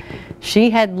 1970s. She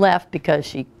had left because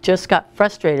she just got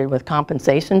frustrated with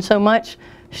compensation so much.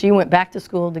 She went back to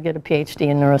school to get a PhD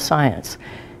in neuroscience.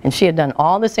 And she had done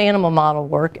all this animal model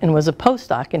work and was a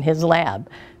postdoc in his lab.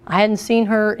 I hadn't seen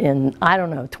her in, I don't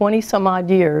know, 20 some odd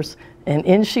years. And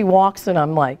in she walks, and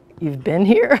I'm like, you've been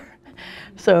here?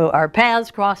 So our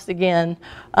paths crossed again.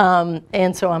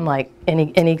 And so I'm like, and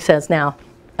he says, now,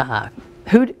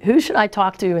 who should I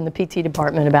talk to in the PT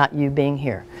department about you being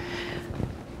here?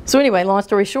 So anyway, long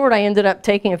story short, I ended up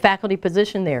taking a faculty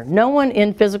position there. No one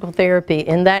in physical therapy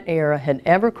in that era had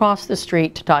ever crossed the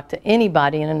street to talk to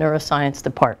anybody in a neuroscience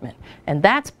department. And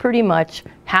that's pretty much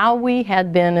how we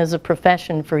had been as a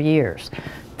profession for years.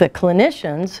 The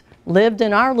clinicians lived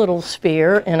in our little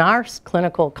sphere, in our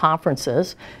clinical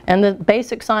conferences, and the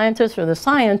basic scientists or the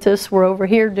scientists were over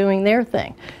here doing their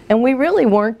thing. And we really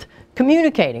weren't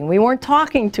communicating. We weren't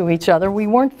talking to each other. We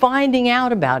weren't finding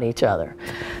out about each other.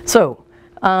 So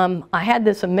I had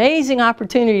this amazing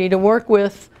opportunity to work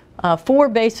with 4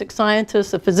 basic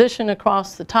scientists, a physician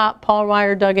across the top, Paul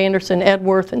Reier, Doug Anderson, Ed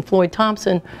Worth, and Floyd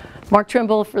Thompson. Mark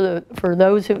Trimble, for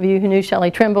those of you who knew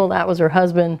Shelley Trimble, that was her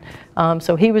husband.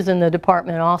 So he was in the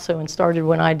department also and started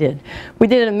when I did. We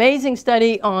did an amazing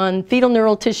study on fetal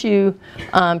neural tissue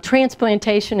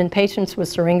transplantation in patients with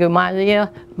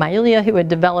syringomyelia who had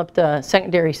developed a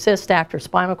secondary cyst after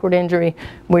spinal cord injury.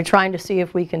 We're trying to see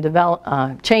if we can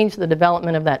change the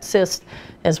development of that cyst,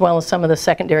 as well as some of the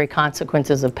secondary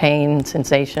consequences of pain,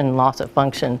 sensation, loss of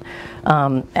function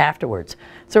afterwards.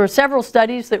 So there were several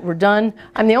studies that were done.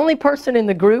 I'm the only person in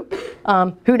the group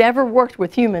who'd ever worked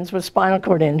with humans with spinal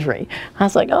cord injury. I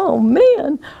was like, oh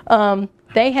man.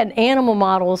 They had animal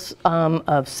models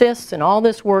of cysts and all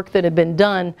this work that had been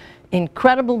done,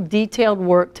 incredible detailed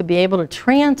work to be able to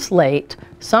translate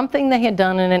something they had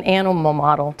done in an animal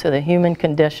model to the human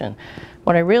condition.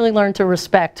 What I really learned to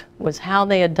respect was how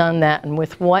they had done that and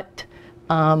with what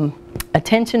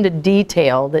attention to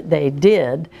detail that they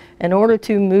did in order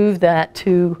to move that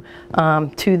to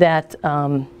that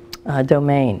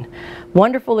domain.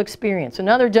 Wonderful experience.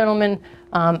 Another gentleman,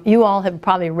 you all have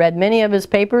probably read many of his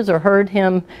papers or heard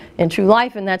him in True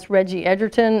Life, and that's Reggie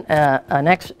Edgerton,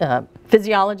 an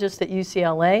physiologist at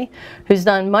UCLA, who's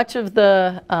done much of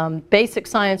the basic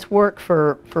science work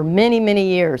for many, many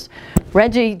years.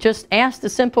 Reggie just asked a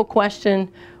simple question: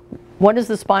 what does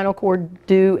the spinal cord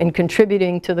do in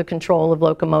contributing to the control of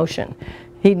locomotion?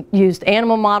 He used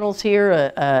animal models here,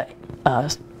 a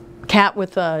cat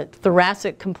with a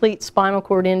thoracic complete spinal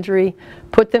cord injury,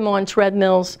 put them on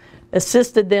treadmills,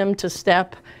 assisted them to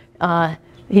step.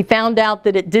 He found out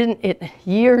that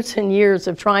years and years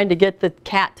of trying to get the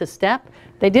cat to step.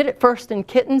 They did it first in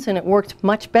kittens and it worked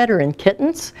much better in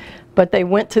kittens, but they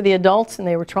went to the adults and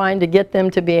they were trying to get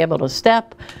them to be able to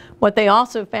step. What they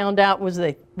also found out was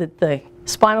that the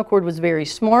spinal cord was very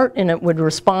smart and it would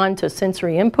respond to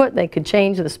sensory input. They could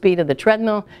change the speed of the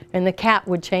treadmill and the cat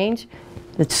would change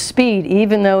the speed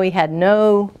even though he had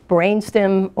no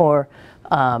brainstem or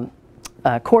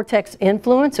cortex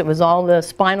influence. It was all the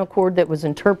spinal cord that was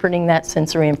interpreting that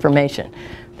sensory information.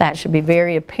 That should be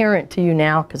very apparent to you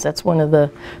now because that's one of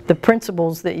the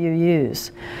principles that you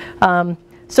use.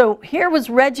 So here was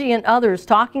Reggie and others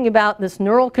talking about this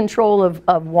neural control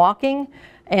of walking.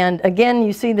 And again,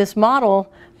 you see this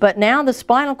model, but now the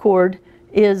spinal cord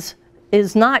is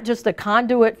not just a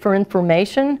conduit for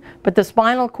information, but the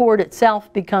spinal cord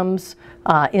itself becomes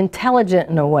intelligent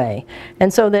in a way.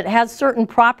 And so that it has certain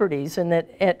properties and that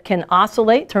it can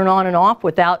oscillate, turn on and off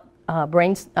without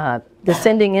brain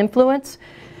descending influence.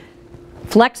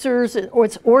 Flexors, or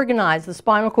it's organized, the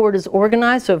spinal cord is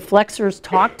organized, so flexors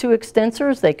talk to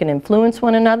extensors, they can influence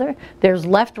one another. There's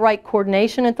left-right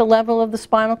coordination at the level of the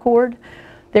spinal cord.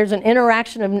 There's an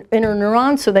interaction of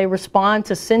interneurons, so they respond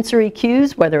to sensory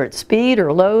cues, whether it's speed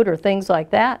or load or things like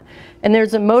that. And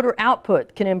there's a motor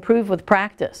output, can improve with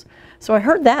practice. So I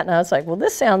heard that and I was like, well,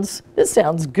 this sounds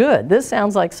good. This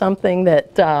sounds like something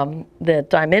that,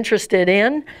 that I'm interested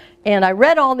in. And I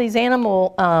read all these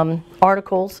animal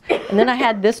articles, and then I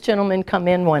had this gentleman come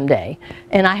in one day,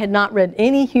 and I had not read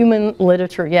any human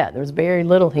literature yet. There was very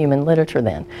little human literature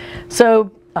then. So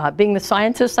being the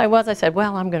scientist I was, I said,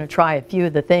 well, I'm going to try a few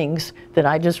of the things that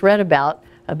I just read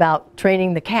about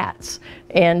training the cats.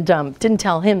 And didn't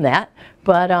tell him that,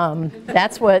 but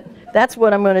that's what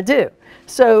I'm going to do.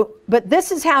 So, but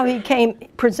this is how he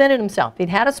presented himself. He'd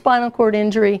had a spinal cord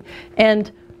injury,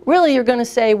 and really you're going to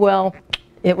say, well,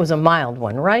 it was a mild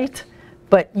one, right?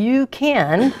 But you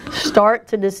can start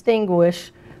to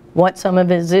distinguish what some of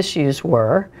his issues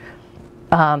were.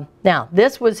 Now,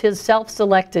 this was his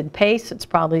self-selected pace. It's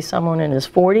probably someone in his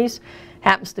 40s.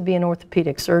 Happens to be an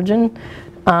orthopedic surgeon.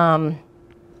 And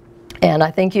I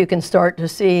think you can start to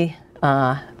see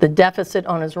the deficit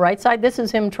on his right side. This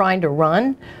is him trying to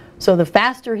run. So the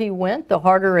faster he went, the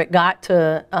harder it got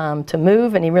to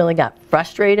move, and he really got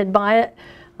frustrated by it.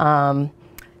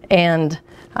 And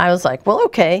I was like, well,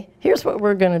 okay, here's what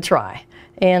we're going to try.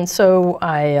 And so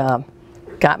I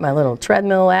got my little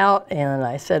treadmill out, and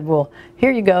I said, well,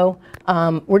 here you go.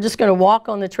 We're just going to walk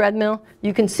on the treadmill.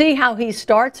 You can see how he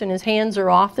starts and his hands are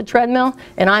off the treadmill,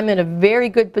 and I'm in a very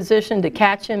good position to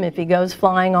catch him if he goes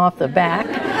flying off the back.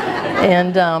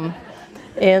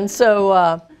 And so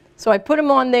I put him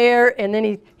on there, and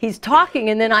then he's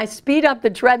talking, and then I speed up the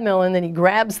treadmill, and then he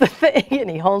grabs the thing, and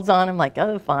he holds on. I'm like,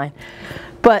 oh, fine.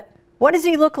 But what does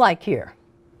he look like here?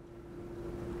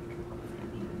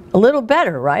 A little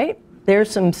better, right? There's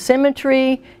some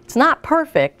symmetry. It's not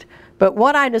perfect, but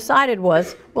what I decided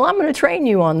was, well, I'm going to train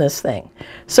you on this thing.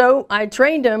 So I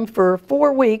trained him for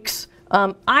 4 weeks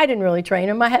I didn't really train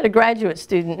him. I had a graduate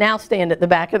student now stand at the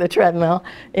back of the treadmill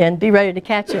and be ready to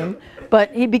catch him.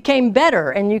 But he became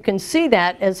better, and you can see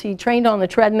that as he trained on the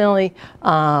treadmill.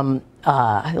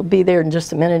 He'll be there in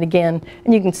just a minute again.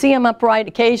 And you can see him upright.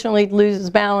 Occasionally he'd lose his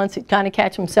balance. He'd kind of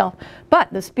catch himself.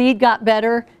 But the speed got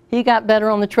better. He got better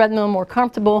on the treadmill, more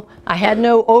comfortable. I had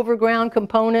no overground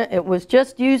component. It was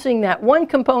just using that one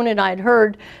component I'd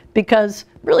heard because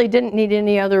really didn't need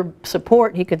any other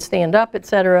support. He could stand up,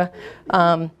 etc.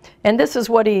 And this is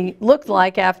what he looked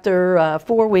like after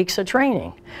 4 weeks of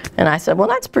training. And I said, well,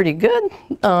 that's pretty good.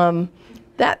 And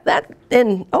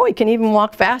oh, he can even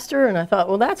walk faster. And I thought,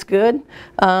 well, that's good.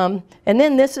 And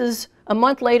then this is a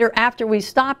month later after we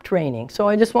stopped training. So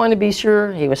I just wanted to be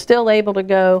sure he was still able to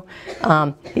go.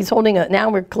 He's holding now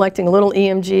we're collecting a little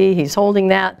EMG. He's holding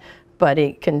that, but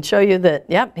he can show you that,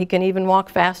 yep, he can even walk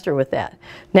faster with that.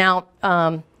 Now,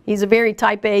 he's a very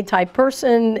type A type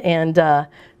person, and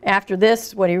after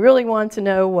this, what he really wanted to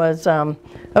know was,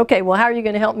 okay, well, how are you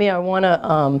going to help me? I want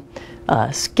to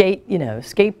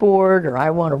skateboard, or I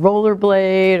want to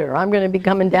rollerblade, or I'm going to be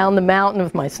coming down the mountain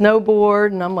with my snowboard.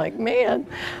 And I'm like, man,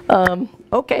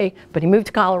 okay. But he moved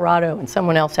to Colorado, and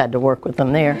someone else had to work with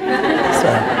him there.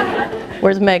 So,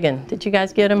 where's Megan? Did you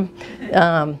guys get him?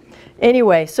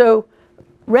 Anyway, so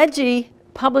Reggie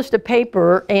published a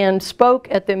paper and spoke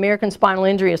at the American Spinal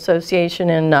Injury Association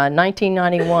in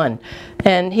 1991.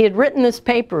 And he had written this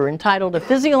paper entitled A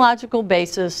Physiological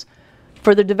Basis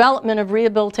for the Development of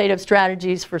Rehabilitative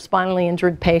Strategies for Spinally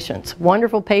Injured Patients.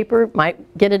 Wonderful paper, might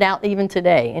get it out even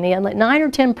today. And he had like 9 or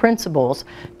 10 principles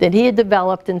that he had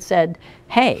developed and said,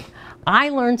 hey, I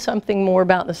learned something more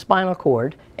about the spinal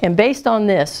cord, and based on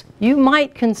this, you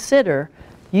might consider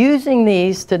using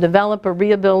these to develop a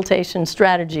rehabilitation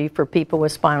strategy for people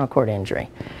with spinal cord injury.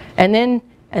 And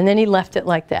then he left it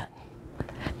like that.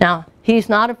 Now, he's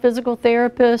not a physical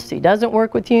therapist. He doesn't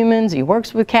work with humans. He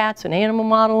works with cats and animal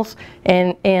models,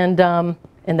 and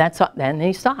then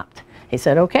he stopped. He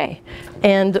said, okay.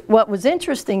 And what was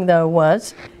interesting, though,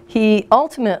 was he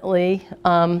ultimately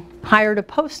hired a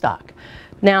postdoc.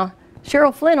 Now,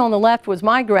 Cheryl Flynn on the left was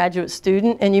my graduate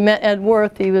student, and you met Ed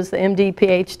Worth. He was the MD,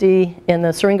 PhD in the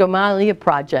Syringomyelia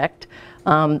project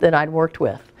that I'd worked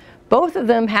with. Both of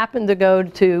them happened to go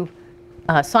to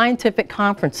scientific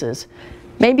conferences,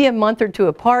 maybe a month or two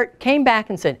apart, came back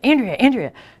and said,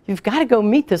 Andrea, you've got to go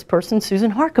meet this person,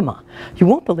 Susan Harkema. You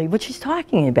won't believe what she's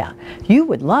talking about. You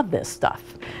would love this stuff.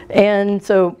 And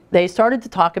so they started to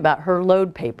talk about her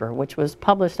load paper, which was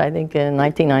published, I think, in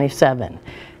 1997.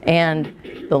 And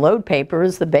the load paper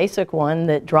is the basic one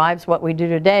that drives what we do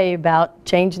today about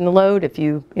changing the load. If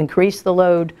you increase the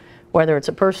load, whether it's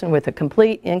a person with a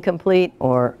complete, incomplete,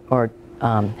 or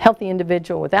healthy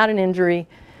individual without an injury,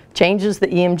 changes the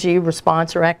EMG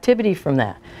response or activity from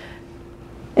that.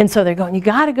 And so they're going, you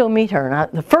got to go meet her.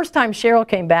 And the first time Cheryl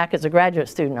came back as a graduate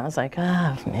student, I was like,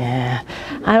 oh, man,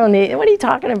 I don't need, what are you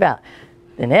talking about?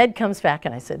 Then Ed comes back,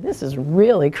 and I said, this is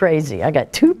really crazy. I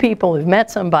got 2 people who've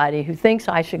met somebody who thinks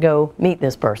I should go meet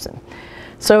this person.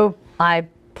 So I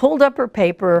pulled up her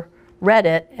paper, read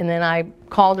it, and then I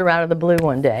called her out of the blue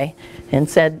one day and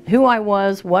said who I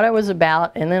was, what I was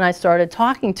about, and then I started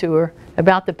talking to her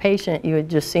about the patient you had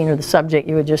just seen, or the subject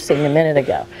you had just seen a minute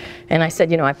ago. And I said,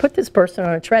 you know, I put this person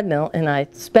on a treadmill, and I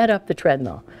sped up the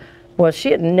treadmill. Well, she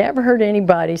had never heard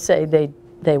anybody say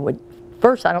they would.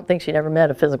 First, I don't think she'd ever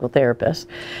met a physical therapist.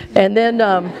 And then,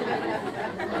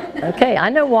 okay,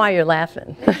 I know why you're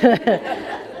laughing.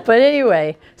 But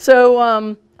anyway,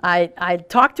 so I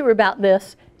talked to her about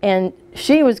this, and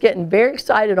she was getting very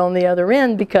excited on the other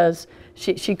end because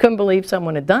she couldn't believe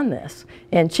someone had done this.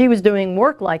 And she was doing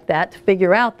work like that to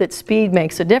figure out that speed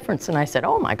makes a difference. And I said,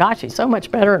 oh my gosh, she's so much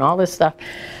better and all this stuff.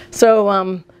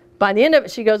 So by the end of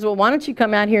it, she goes, well, why don't you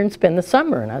come out here and spend the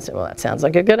summer? And I said, well, that sounds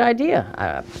like a good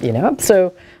idea, you know.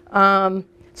 So,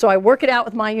 so I work it out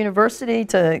with my university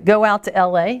to go out to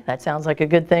LA. That sounds like a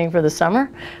good thing for the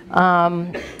summer.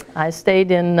 I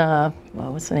stayed in, well,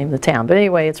 what's the name of the town? But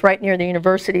anyway, it's right near the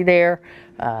university there.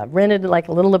 Rented like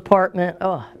a little apartment.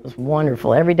 Oh, it was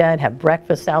wonderful. Every day I'd have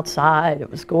breakfast outside. It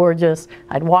was gorgeous.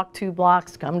 I'd walk 2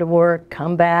 blocks, come to work,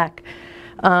 come back.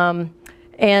 So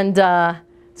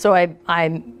I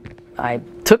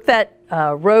took that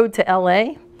road to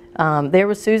LA. There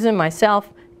was Susan, myself.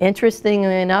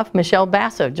 Interestingly enough, Michelle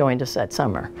Basso joined us that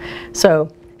summer. So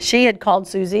she had called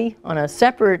Susie on a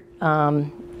separate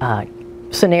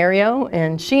scenario,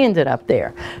 and she ended up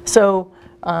there. So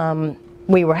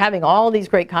we were having all these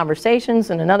great conversations,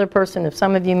 and another person, if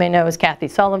some of you may know, is Kathy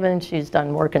Sullivan. She's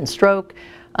done work in stroke.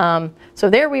 So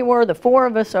there we were, the 4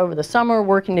 of us over the summer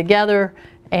working together,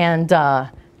 and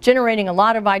generating a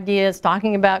lot of ideas,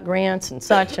 talking about grants and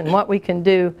such and what we can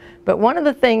do. But one of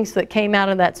the things that came out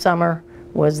of that summer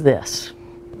was these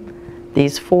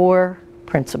 4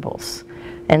 principles.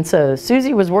 And so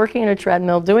Susie was working in a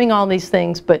treadmill, doing all these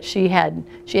things, but she had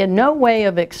no way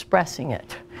of expressing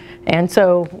it. And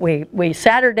so we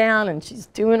sat her down, and she's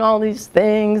doing all these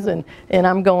things, and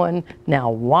I'm going,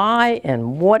 now why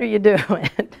and what are you doing?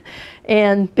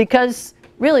 And because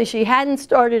really she hadn't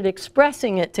started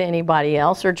expressing it to anybody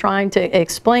else or trying to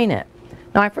explain it.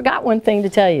 Now I forgot one thing to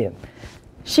tell you.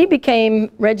 She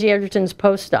became Reggie Edgerton's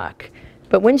postdoc,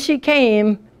 but when she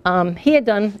came, he had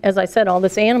done, as I said, all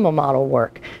this animal model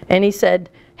work. And he said,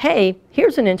 hey,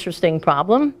 here's an interesting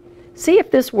problem. See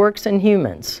if this works in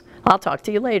humans. I'll talk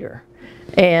to you later.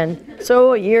 And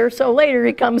so a year or so later,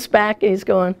 he comes back and he's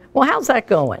going, well, how's that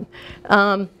going?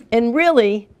 And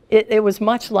really, it was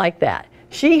much like that.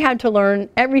 She had to learn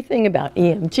everything about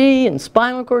EMG and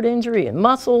spinal cord injury and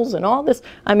muscles and all this.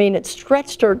 I mean, it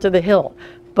stretched her to the hilt.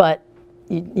 But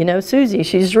you know Susie,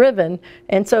 she's driven,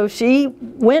 and so she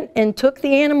went and took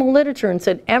the animal literature and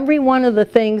said every one of the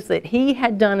things that he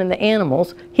had done in the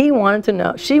animals, she wanted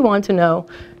to know,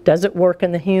 does it work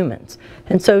in the humans?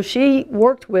 And so she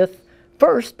worked with,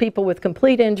 first, people with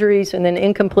complete injuries, and then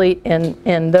incomplete,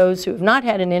 and those who have not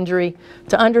had an injury,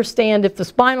 to understand if the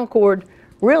spinal cord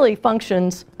really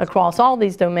functions across all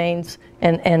these domains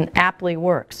and aptly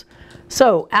works.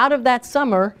 So out of that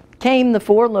summer came the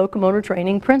 4 locomotor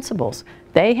training principles.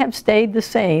 They have stayed the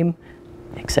same,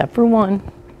 except for one,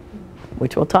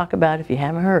 which we'll talk about if you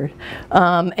haven't heard.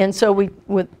 And so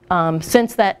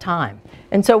since that time.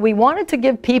 And so we wanted to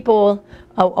give people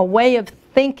a way of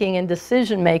thinking and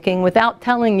decision making without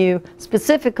telling you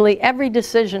specifically every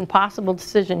possible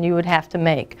decision you would have to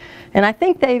make. And I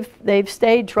think they've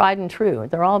stayed tried and true.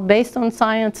 They're all based on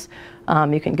science.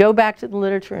 You can go back to the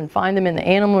literature and find them in the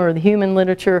animal or the human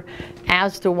literature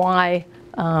as to why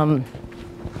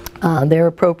they're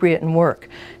appropriate and work.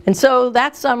 And so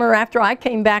that summer, after I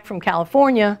came back from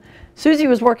California, Susie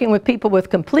was working with people with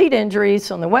complete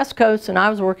injuries on the West Coast, and I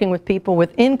was working with people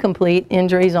with incomplete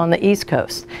injuries on the East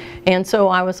Coast. And so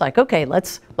I was like, okay,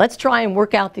 let's try and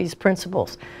work out these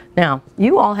principles. Now,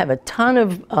 you all have a ton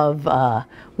of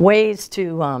ways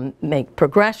to make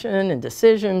progression and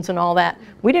decisions and all that.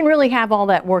 We didn't really have all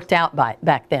that worked out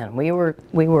back then. We were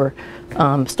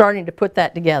starting to put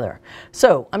that together.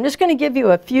 So I'm just going to give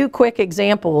you a few quick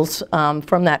examples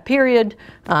from that period.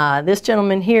 This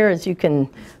gentleman here, as you can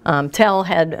tell,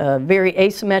 had a very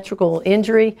asymmetrical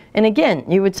injury. And again,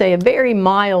 you would say a very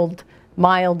mild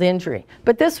injury.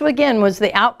 But this, again, was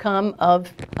the outcome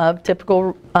of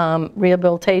typical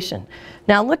rehabilitation.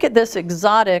 Now look at this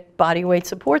exotic body weight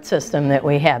support system that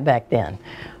we had back then.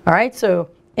 All right, so,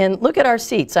 and look at our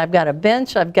seats. I've got a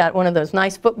bench. I've got one of those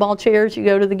nice football chairs you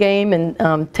go to the game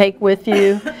and take with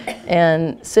you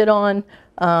and sit on.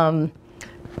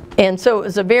 And so it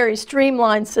was a very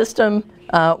streamlined system.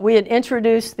 We had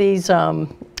introduced these kind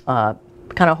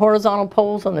of horizontal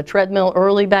poles on the treadmill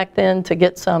early back then to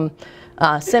get some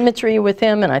symmetry with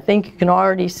him, and I think you can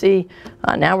already see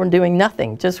now we're doing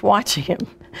nothing, just watching him.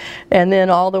 And then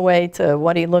all the way to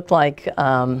what he looked like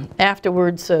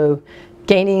afterwards, so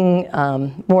gaining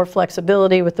more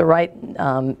flexibility with the right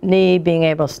knee, being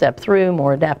able to step through,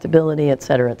 more adaptability, et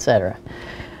cetera, et cetera.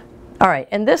 All right,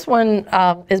 and this one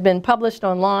has been published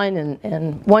online,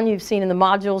 and one you've seen in the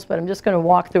modules, but I'm just going to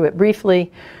walk through it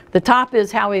briefly. The top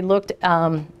is how he looked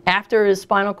after his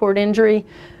spinal cord injury.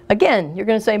 Again, you're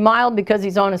going to say mild because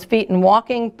he's on his feet and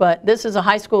walking, but this is a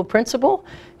high school principal.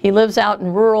 He lives out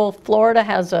in rural Florida,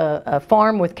 has a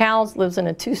farm with cows, lives in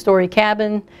a 2-story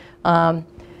cabin.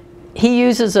 He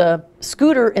uses a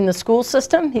scooter in the school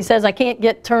system. He says, I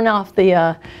can't turn off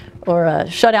the,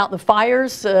 shut out the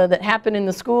fires that happen in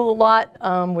the school a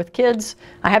lot with kids.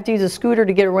 I have to use a scooter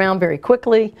to get around very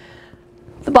quickly.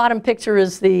 The bottom picture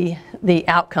is the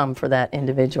outcome for that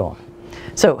individual.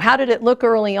 So how did it look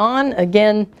early on?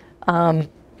 Again,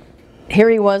 here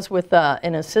he was with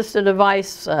an assisted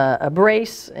device, a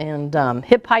brace, and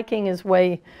hip hiking his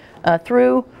way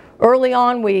through. Early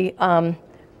on, we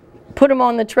put him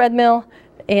on the treadmill,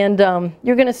 and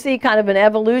you're going to see kind of an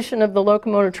evolution of the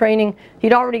locomotor training.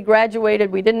 He'd already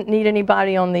graduated. We didn't need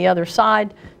anybody on the other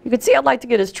side. You can see I'd like to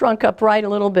get his trunk upright a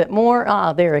little bit more.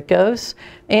 Ah, there it goes.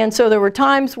 And so there were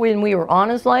times when we were on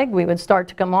his leg, we would start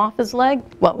to come off his leg.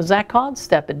 What was that called?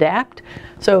 Step adapt.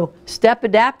 So step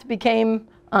adapt became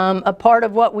a part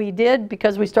of what we did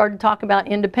because we started to talk about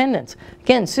independence.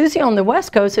 Again, Susie on the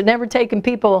West Coast had never taken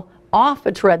people off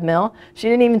a treadmill. She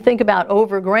didn't even think about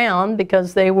over ground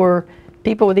because they were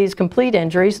people with these complete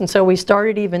injuries, and so we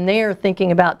started even there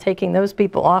thinking about taking those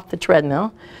people off the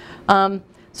treadmill.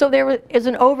 So is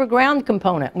an overground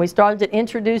component. We started to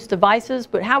introduce devices,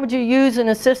 but how would you use an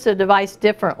assistive device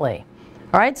differently?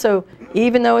 All right, so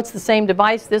even though it's the same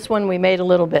device, this one we made a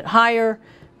little bit higher.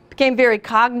 Became very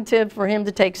cognitive for him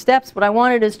to take steps, but I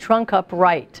wanted his trunk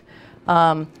upright.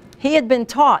 He had been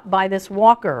taught by this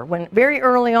walker, very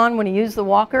early on when he used the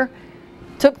walker,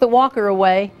 took the walker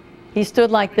away, he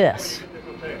stood like this.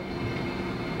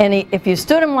 And if you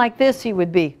stood him like this, he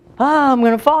would be, oh, I'm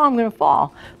going to fall, I'm going to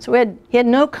fall. So he had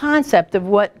no concept of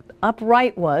what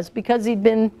upright was because he'd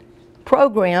been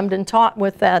programmed and taught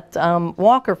with that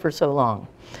walker for so long.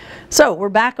 So we're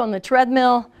back on the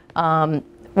treadmill.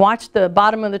 Watch the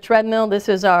bottom of the treadmill. This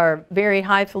is our very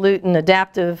highfalutin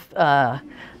adaptive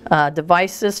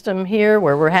device system here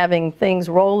where we're having things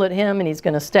roll at him and he's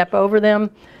going to step over them.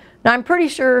 Now I'm pretty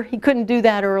sure he couldn't do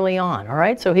that early on, all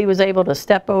right? So he was able to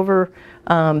step over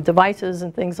devices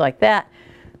and things like that.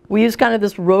 We used kind of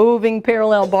this roving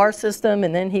parallel bar system,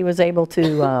 and then he was able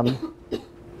to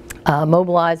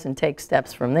mobilize and take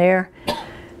steps from there.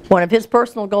 One of his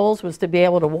personal goals was to be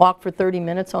able to walk for 30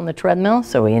 minutes on the treadmill,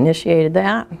 so we initiated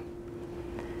that.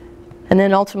 And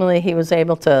then ultimately he was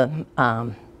able to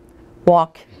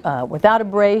walk without a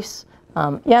brace.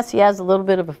 Yes, he has a little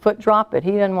bit of a foot drop, but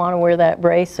he doesn't want to wear that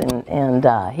brace, and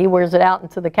he wears it out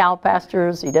into the cow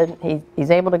pastures. He's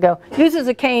able to go, uses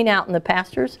a cane out in the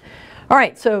pastures. All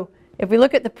right, so if we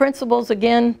look at the principles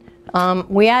again,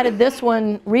 we added this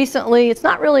one recently. It's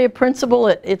not really a principle,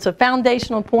 it's a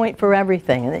foundational point for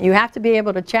everything. And you have to be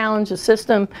able to challenge the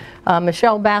system.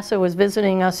 Michelle Basso was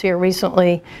visiting us here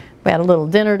recently. We had a little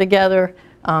dinner together.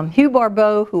 Hugh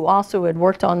Barbeau, who also had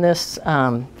worked on this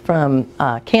from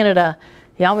Canada,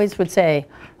 he always would say,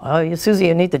 oh, Susie,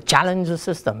 you need to challenge the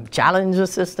system, challenge the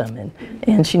system.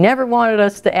 And she never wanted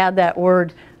us to add that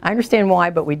word. I understand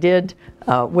why, but we did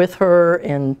with her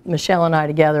and Michelle and I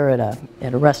together at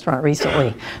a restaurant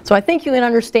recently. So I think you can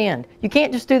understand. You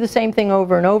can't just do the same thing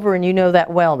over and over, and you know that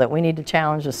well, that we need to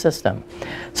challenge the system.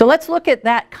 So let's look at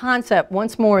that concept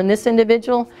once more in this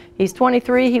individual. He's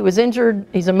 23. He was injured.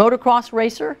 He's a motocross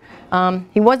racer.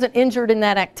 He wasn't injured in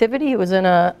that activity. He was in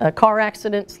a car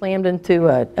accident, slammed into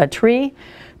a tree.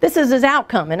 This is his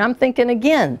outcome, and I'm thinking,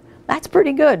 again, that's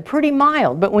pretty good, pretty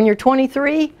mild. But when you're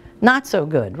 23, not so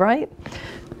good, right?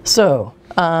 So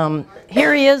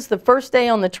here he is the first day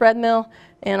on the treadmill,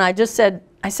 and I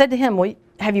said to him, well,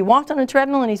 have you walked on a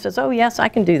treadmill? And he says, oh yes, I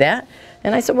can do that.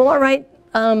 And I said, well, all right,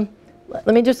 let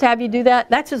me just have you do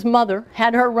that. That's his mother,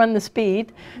 had her run the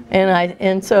speed.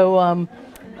 And so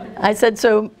I said,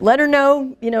 so let her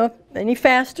know, any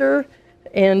faster.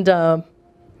 And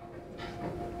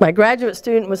my graduate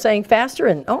student was saying faster,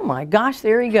 and oh my gosh,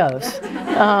 there he goes.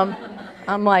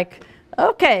 I'm like,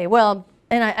 okay, well,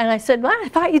 and I said, well, I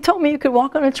thought you told me you could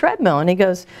walk on a treadmill. And he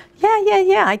goes,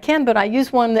 yeah, I can, but I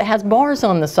use one that has bars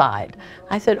on the side.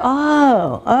 I said,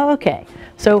 oh, okay.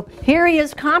 So here he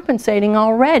is compensating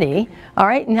already, all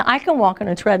right, and I can walk on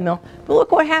a treadmill. But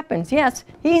look what happens. Yes,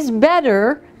 he's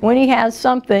better when he has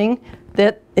something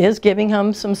that is giving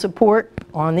him some support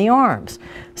on the arms.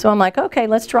 So I'm like, okay,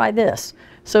 let's try this.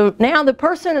 So now the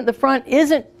person at the front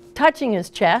isn't touching his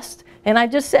chest, and I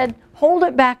just said, hold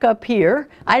it back up here.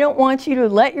 I don't want you to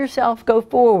let yourself go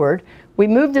forward. We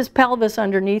moved his pelvis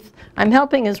underneath. I'm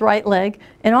helping his right leg,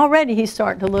 and already he's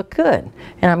starting to look good.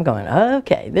 And I'm going,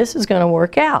 okay, this is going to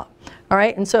work out. All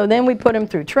right, and so then we put him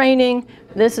through training.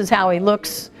 This is how he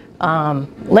looks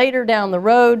later down the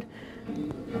road.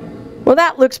 Well,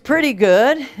 that looks pretty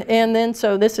good. And then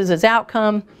so this is his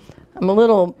outcome. I'm a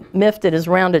little miffed at his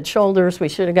rounded shoulders. We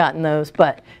should have gotten those.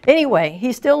 But anyway,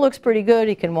 he still looks pretty good.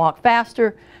 He can walk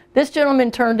faster. This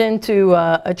gentleman turned into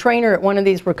a trainer at one of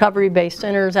these recovery-based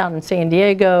centers out in San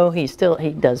Diego. He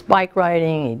does bike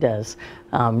riding, he does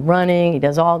running, he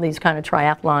does all these kind of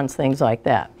triathlons, things like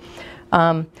that.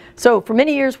 So for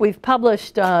many years we've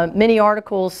published many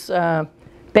articles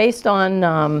based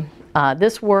on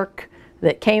this work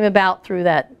that came about through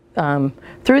that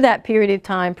period of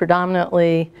time,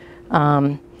 predominantly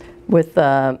with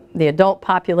the adult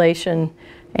population,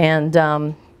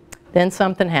 and then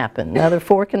something happened, another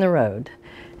fork in the road.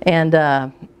 And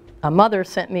a mother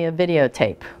sent me a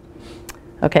videotape.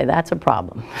 Okay, that's a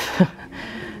problem.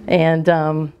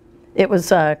 And it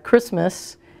was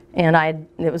Christmas, and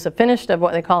it was a finished of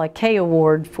what they call a K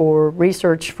Award for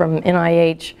research from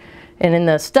NIH. And in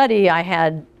the study, I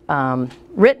had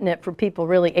written it for people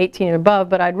really 18 and above,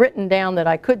 but I'd written down that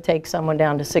I could take someone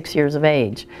down to 6 years of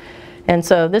age. And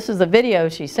so this is the video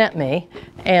she sent me.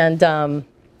 And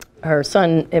her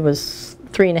son, it was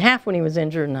 3 1/2 when he was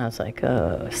injured, and I was like,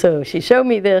 oh. So she showed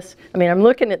me this. I mean, I'm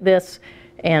looking at this,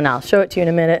 and I'll show it to you in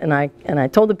a minute. And I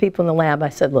told the people in the lab, I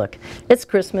said, look, it's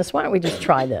Christmas. Why don't we just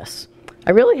try this?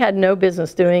 I really had no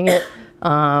business doing it.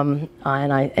 And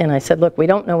I said, look, we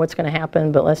don't know what's going to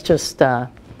happen, but let's just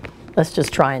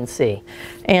try and see.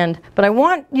 But I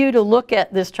want you to look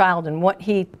at this child and what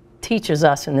he teaches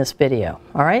us in this video.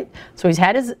 All right? So he's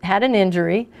had an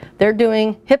injury. They're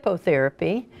doing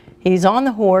hippotherapy. He's on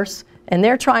the horse, and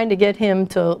they're trying to get him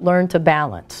to learn to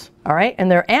balance. All right?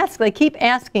 And they keep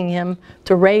asking him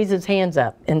to raise his hands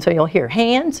up. And so you'll hear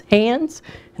hands, hands,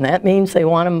 and that means they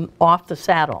want him off the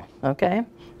saddle. Okay?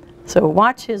 So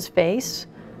watch his face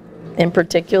in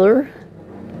particular.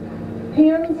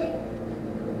 Hands.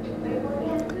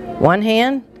 One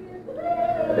hand.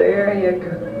 There you go.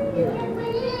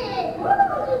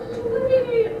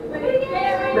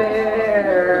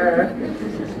 There.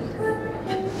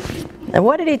 And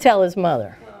what did he tell his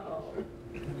mother?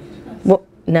 Well,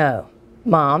 no.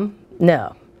 Mom,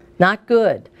 no. Not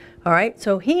good. All right?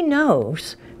 So he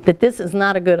knows that this is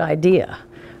not a good idea.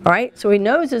 All right? So he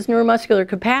knows his neuromuscular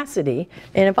capacity,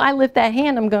 and if I lift that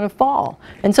hand, I'm going to fall.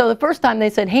 And so the first time they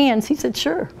said hands, he said,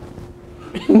 sure.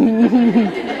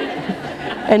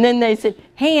 And then they said,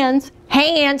 hands,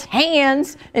 hands,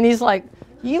 hands. And he's like,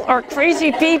 you are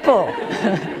crazy people.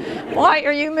 Why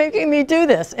are you making me do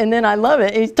this? And then I love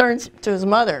it. He turns to his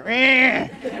mother,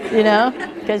 you know,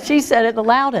 because she said it the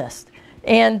loudest.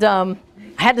 And I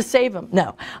had to save him.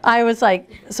 No, I was like,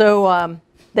 so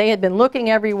they had been looking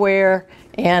everywhere.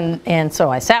 And so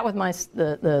I sat with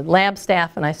the lab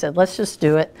staff and I said, let's just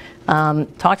do it.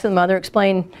 Talk to the mother,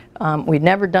 explain we'd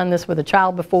never done this with a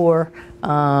child before.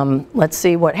 Let's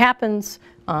see what happens,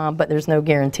 but there's no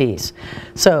guarantees.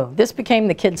 So this became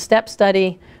the kids' step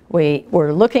study. We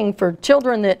were looking for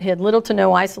children that had little to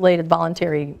no isolated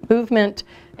voluntary movement,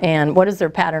 and what is their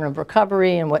pattern of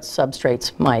recovery and what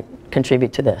substrates might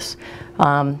contribute to this.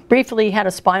 Briefly, had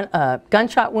a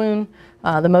gunshot wound.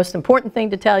 The most important thing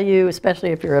to tell you,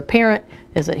 especially if you're a parent,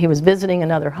 is that he was visiting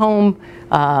another home.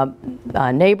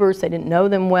 Neighbors, they didn't know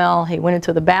them well. He went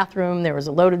into the bathroom. There was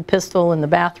a loaded pistol in the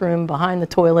bathroom behind the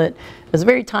toilet. It was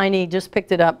very tiny, just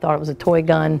picked it up, thought it was a toy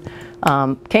gun.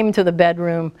 Came into the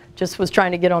bedroom, just was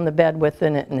trying to get on the bed with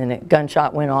it, and then a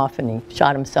gunshot went off and he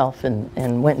shot himself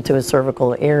and went into his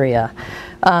cervical area.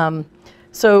 You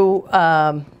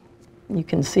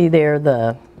can see there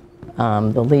the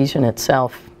lesion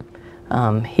itself.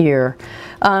 Here.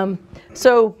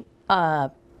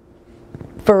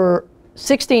 For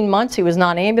 16 months he was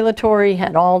non-ambulatory,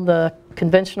 had all the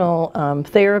conventional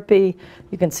therapy.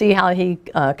 You can see how he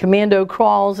commando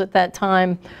crawls at that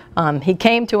time. He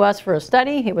came to us for a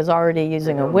study. He was already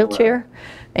using a wheelchair.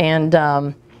 And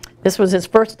this was his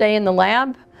first day in the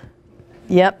lab.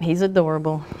 Yep, he's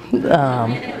adorable.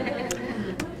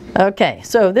 Okay,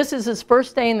 so this is his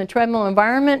first day in the treadmill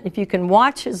environment. If you can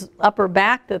watch his upper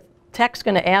back, the tech's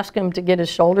going to ask him to get his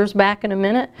shoulders back in a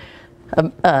minute.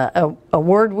 A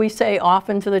word we say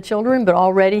often to the children, but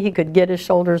already he could get his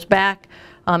shoulders back.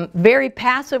 Very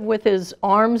passive with his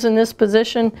arms in this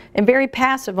position, and very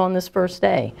passive on this first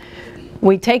day.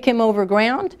 We take him over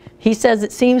ground. He says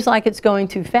it seems like it's going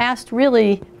too fast.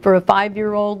 Really, for a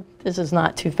 5-year-old, this is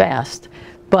not too fast.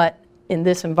 But in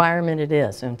this environment it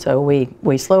is, and so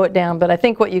we slow it down, but I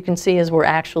think what you can see is we're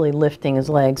actually lifting his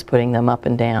legs, putting them up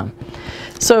and down.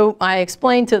 So I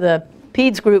explained to the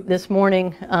PEDS group this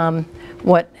morning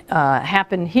what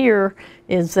happened here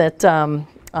is that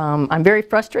I'm very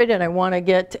frustrated. I want to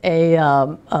get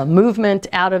a movement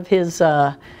out of his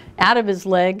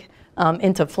leg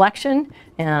into flexion,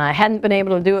 and I hadn't been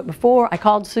able to do it before. I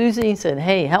called Susie and said,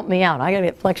 hey, help me out. I got to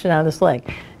get flexion out of this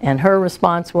leg. And her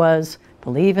response was,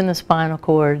 believe in the spinal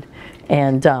cord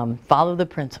and follow the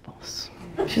principles.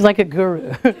 She's like a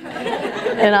guru.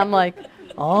 And I'm like,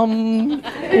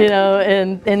 you know,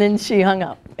 and then she hung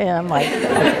up. And I'm like,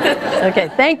 okay,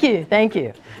 thank you, thank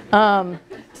you. But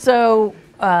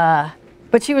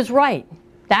she was right.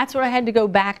 That's what I had to go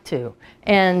back to.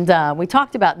 And we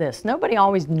talked about this. Nobody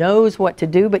always knows what to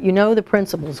do, but you know the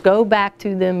principles. Go back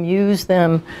to them, use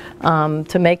them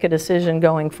to make a decision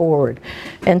going forward.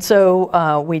 And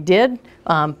so we did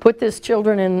put this child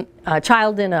in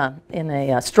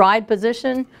a stride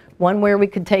position, one where we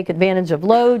could take advantage of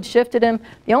load, shifted him.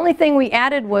 The only thing we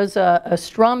added was a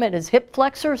strum at his hip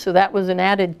flexor, so that was an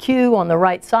added cue on the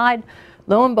right side.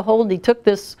 Lo and behold, he took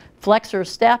this flexor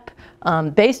step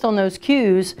based on those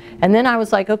cues, and then I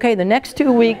was like, okay, the next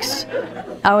 2 weeks,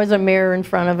 I was a mirror in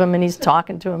front of him, and he's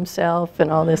talking to himself and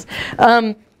all this.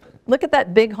 Look at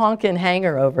that big honking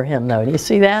hanger over him, though. Do you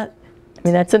see that? I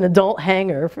mean, that's an adult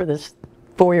hanger for this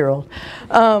 4-year-old.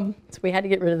 So we had to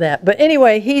get rid of that. But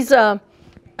anyway, he's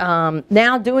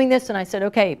now doing this, and I said,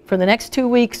 okay, for the next 2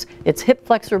 weeks, it's hip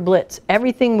flexor blitz.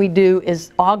 Everything we do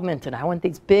is augmented. I want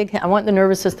the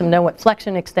nervous system to know what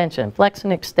flexion, extension.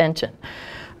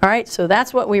 All right, so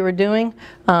that's what we were doing.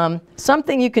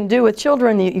 Something you can do with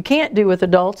children that you can't do with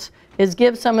adults is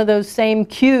give some of those same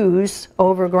cues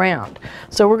over ground.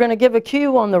 So we're going to give a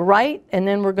cue on the right, and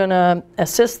then we're going to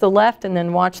assist the left, and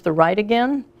then watch the right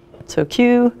again. So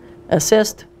cue,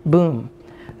 assist, boom.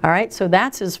 All right, so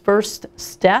that's his first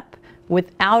step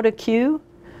without a cue.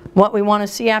 What we want to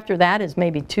see after that is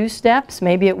maybe 2 steps.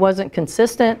 Maybe it wasn't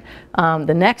consistent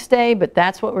the next day, but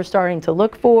that's what we're starting to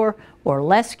look for, or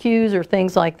less cues or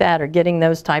things like that, or getting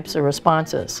those types of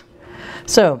responses.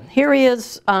 So here he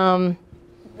is.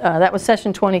 That was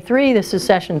session 23. This is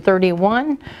session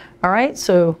 31. All right,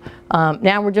 so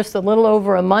now we're just a little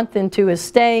over a month into his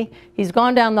stay. He's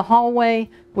gone down the hallway.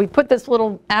 We put this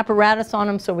little apparatus on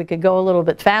him so we could go a little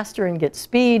bit faster and get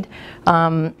speed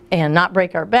and not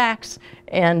break our backs.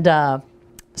 And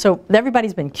so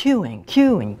everybody's been cueing,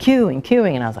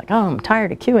 and I was like, oh, I'm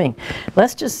tired of cueing.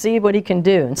 Let's just see what he can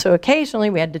do. And so occasionally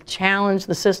we had to challenge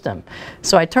the system.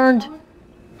 So I turned,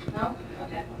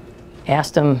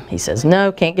 asked him, he says,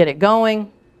 no, can't get it going.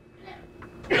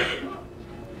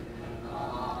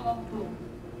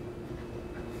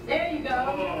 There you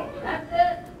go. That's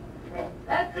it.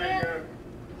 That's it.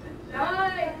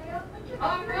 Nice.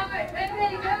 All right.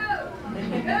 There you go.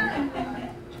 Good.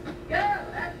 Go.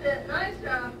 That's it. Nice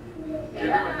job.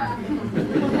 Yeah.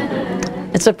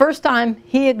 It's the first time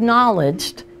he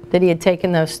acknowledged that he had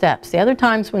taken those steps. The other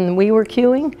times when we were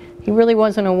cueing, he really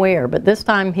wasn't aware, but this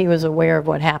time he was aware of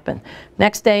what happened.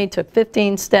 Next day, took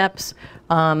 15 steps.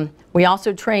 We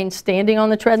also trained standing on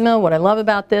the treadmill. What I love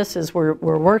about this is we're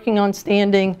working on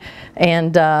standing,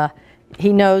 and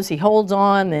he knows he holds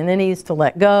on, and then he needs to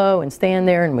let go and stand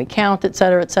there, and we count, et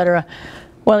cetera, et cetera.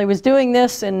 Well, he was doing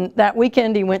this, and that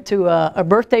weekend he went to a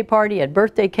birthday party, had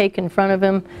birthday cake in front of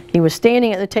him. He was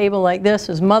standing at the table like this.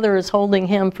 His mother is holding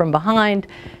him from behind,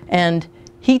 and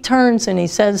he turns and he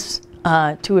says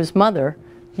to his mother,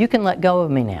 you can let go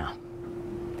of me now.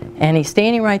 And he's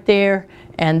standing right there,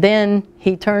 and then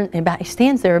he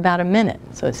stands there about a minute.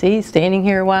 So see, he's standing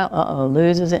here a while,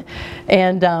 loses it.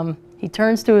 And he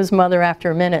turns to his mother after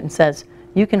a minute and says,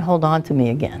 you can hold on to me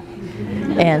again.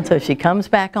 And so she comes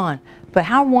back on. But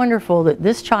how wonderful that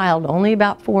this child, only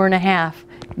about 4.5,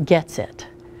 gets it.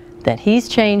 That he's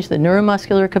changed the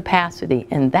neuromuscular capacity,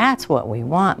 and that's what we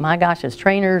want. My gosh, as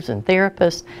trainers and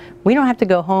therapists, we don't have to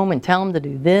go home and tell them to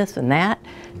do this and that.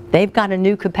 They've got a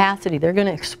new capacity. They're going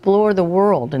to explore the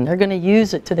world, and they're going to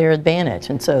use it to their advantage.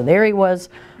 And so there he was,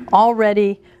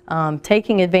 already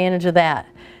taking advantage of that.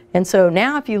 And so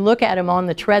now if you look at him on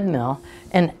the treadmill,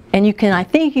 and I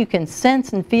think you can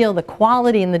sense and feel the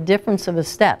quality and the difference of his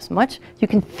steps. You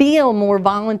can feel more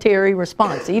voluntary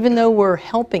response, even though we're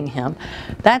helping him.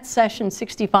 That's session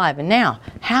 65. And now,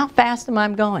 how fast am I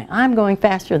going? I'm going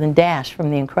faster than Dash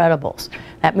from The Incredibles.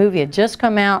 That movie had just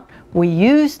come out. We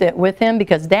used it with him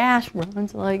because Dash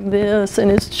runs like this,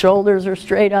 and his shoulders are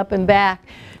straight up and back.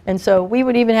 And so we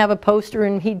would even have a poster,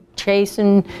 and he'd chase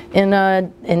and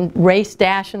race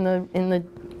Dash in the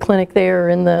clinic there,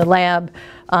 in the lab.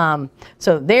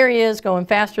 So there he is, going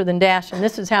faster than Dash, and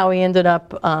this is how he ended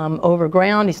up over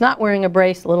ground. He's not wearing a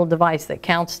brace, a little device that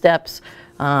counts steps.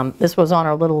 This was on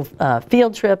our little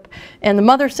field trip, and the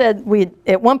mother said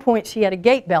at one point she had a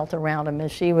gait belt around him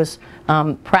as she was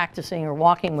practicing or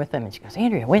walking with him, and she goes,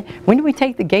 Andrea, when do we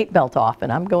take the gait belt off?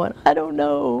 And I'm going, I don't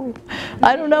know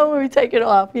when we take it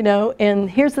off, you know. And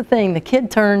here's the thing, the kid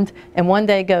turned and one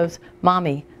day goes,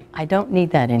 Mommy, I don't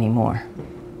need that anymore.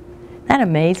 Isn't that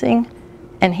amazing?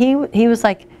 And he was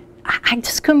like, I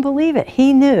just couldn't believe it.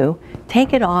 He knew,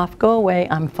 take it off, go away,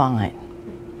 I'm fine.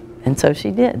 And so she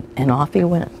did, and off he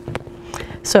went.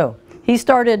 So he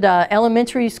started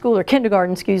elementary school, or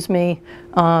kindergarten, excuse me,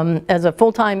 as a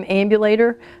full-time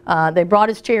ambulator. They brought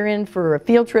his chair in for a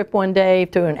field trip one day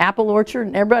to an apple orchard,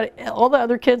 and all the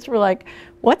other kids were like,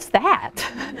 what's that?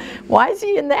 Why is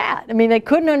he in that? I mean, they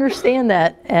couldn't understand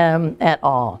that at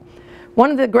all. One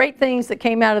of the great things that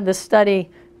came out of this study,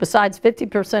 besides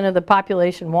 50% of the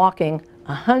population walking,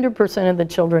 100% of the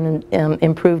children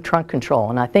improved trunk control.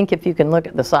 And I think if you can look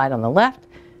at the side on the left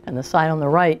and the side on the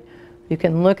right, you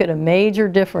can look at a major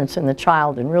difference in the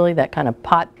child, and really that kind of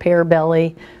pot pear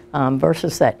belly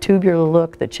versus that tubular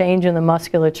look, the change in the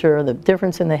musculature, the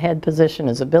difference in the head position,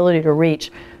 his ability to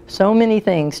reach. So many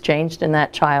things changed in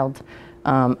that child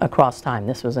across time.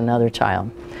 This was another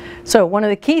child. So one of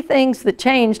the key things that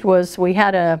changed was we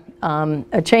had a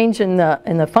change in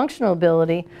the functional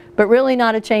ability, but really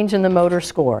not a change in the motor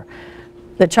score.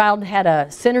 The child had a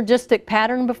synergistic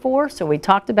pattern before, so we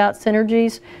talked about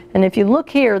synergies. And if you look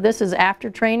here, this is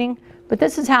after training, but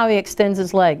this is how he extends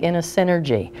his leg in a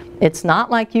synergy. It's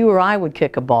not like you or I would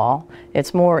kick a ball.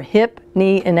 It's more hip,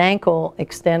 knee, and ankle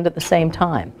extend at the same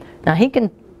time. Now he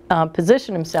can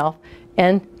position himself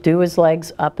and do his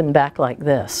legs up and back like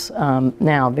this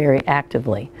now very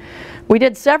actively. We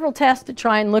did several tests to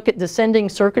try and look at descending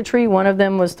circuitry. One of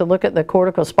them was to look at the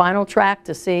corticospinal tract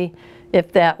to see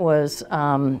if that was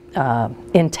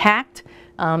intact.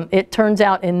 It turns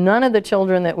out in none of the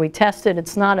children that we tested,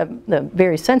 it's not a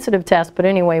very sensitive test, but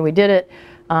anyway, we did it.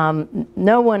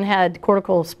 No one had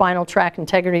cortical spinal tract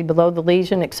integrity below the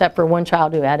lesion except for one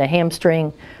child who had a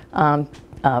hamstring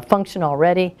function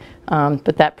already,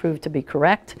 but that proved to be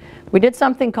correct. We did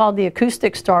something called the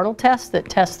acoustic startle test that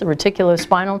tests the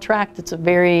reticulospinal tract. It's a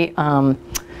very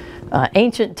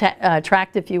ancient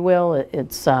tract, if you will.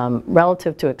 It's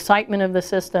relative to excitement of the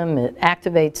system. It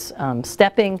activates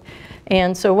stepping.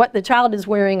 And so what the child is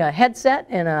wearing a headset,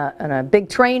 and a big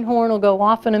train horn will go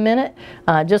off in a minute.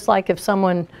 Just like if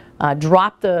someone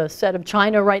dropped a set of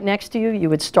china right next to you, you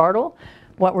would startle.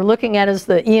 What we're looking at is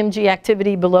the EMG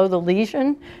activity below the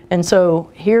lesion. And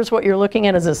so here's what you're looking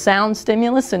at as a sound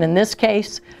stimulus. And in this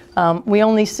case, we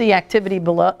only see activity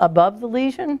above the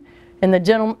lesion. And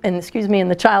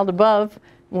the child above,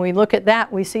 when we look at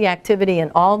that, we see activity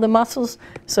in all the muscles.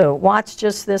 So watch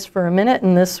just this for a minute,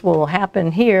 and this will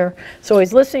happen here. So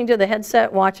he's listening to the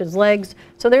headset, watch his legs.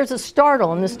 So there's a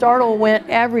startle, and the startle went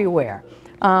everywhere.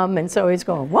 And so he's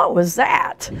going, what was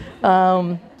that?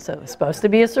 So it's supposed to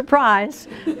be a surprise.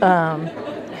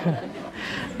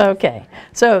 Okay,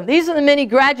 so these are the many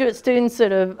graduate students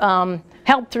that have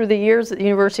helped through the years at the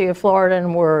University of Florida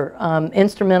and were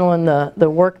instrumental in the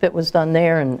work that was done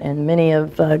there, and many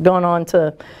have gone on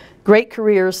to great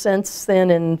careers since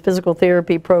then in physical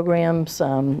therapy programs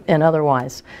and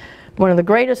otherwise. One of the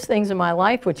greatest things in my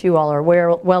life, which you all are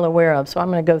well aware of, so I'm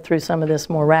going to go through some of this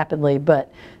more rapidly,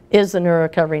 but is the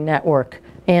Neurorecovery Network.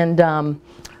 And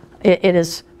it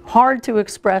is hard to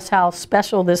express how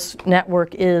special this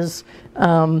network is,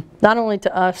 not only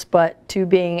to us, but to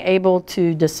being able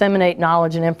to disseminate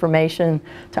knowledge and information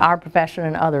to our profession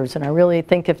and others. And I really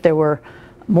think if there were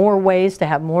more ways to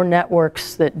have more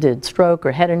networks that did stroke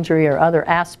or head injury or other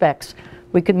aspects,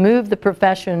 we could move the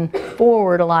profession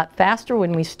forward a lot faster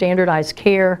when we standardize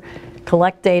care,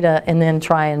 collect data, and then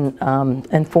try and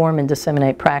inform and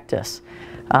disseminate practice.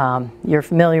 You're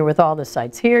familiar with all the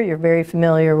sites here. You're very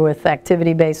familiar with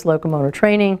activity-based locomotor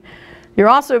training. You're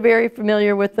also very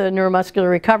familiar with the neuromuscular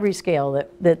recovery scale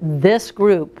that this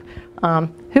group,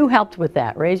 who helped with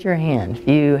that? Raise your hand if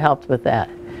you helped with that.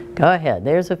 Go ahead.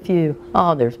 There's a few.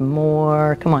 Oh, there's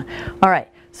more. Come on. All right.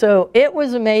 So it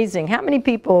was amazing. How many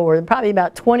people were? Probably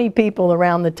about 20 people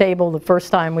around the table the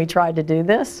first time we tried to do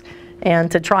this,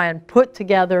 and to try and put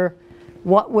together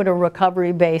what would a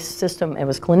recovery-based system. It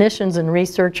was clinicians and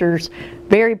researchers,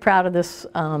 very proud of this,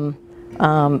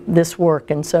 this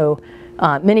work. And so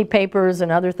many papers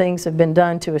and other things have been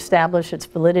done to establish its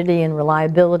validity and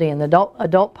reliability in the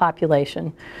adult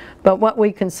population. But what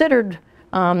we considered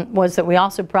was that we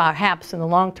also perhaps in the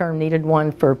long term needed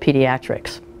one for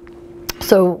pediatrics.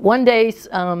 So one day,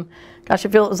 gosh, I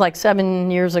feel it was like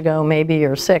 7 years ago, maybe,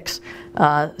 or 6.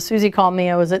 Susie called me.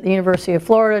 I was at the University of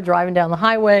Florida driving down the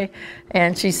highway,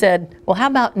 and she said, well, how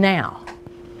about now?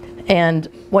 And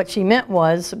what she meant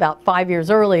was about 5 years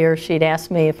earlier, she'd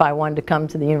asked me if I wanted to come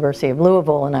to the University of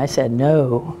Louisville, and I said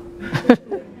no.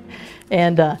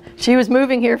 And she was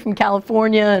moving here from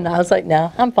California, and I was like,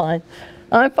 no, I'm fine.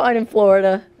 I'm fine in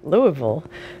Florida, Louisville,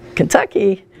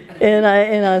 Kentucky. And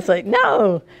I was like,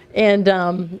 no. And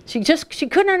she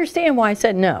couldn't understand why I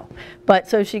said no. But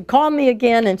so she called me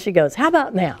again, and she goes, how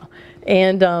about now?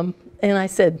 And I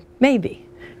said, maybe.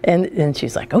 And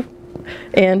she's like, oh.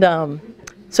 And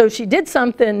so she did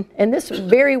something, and this was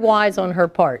very wise on her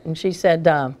part. And she said,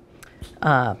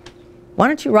 why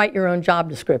don't you write your own job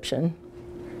description,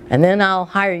 and then I'll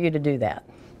hire you to do that.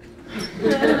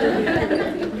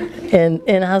 And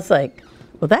I was like,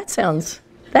 well, that sounds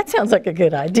like a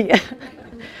good idea.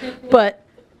 But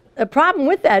the problem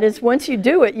with that is once you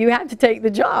do it, you have to take the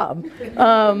job.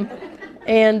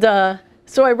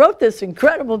 So I wrote this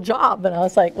incredible job, and I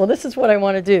was like, well, this is what I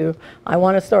want to do. I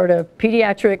want to start a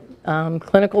pediatric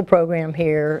clinical program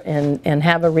here and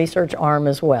have a research arm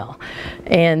as well.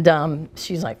 And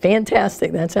she's like,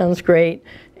 fantastic, that sounds great.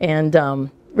 And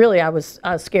really, I was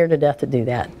scared to death to do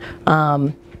that.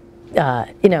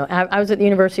 You know, I was at the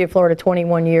University of Florida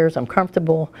 21 years. I'm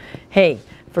comfortable. Hey,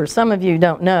 for some of you who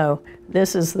don't know,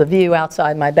 this is the view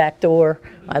outside my back door.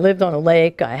 I lived on a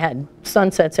lake. I had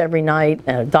sunsets every night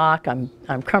and a dock. I'm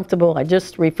comfortable. I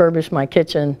just refurbished my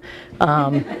kitchen.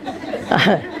 I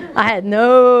had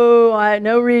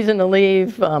no reason to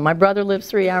leave. My brother lives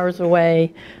 3 hours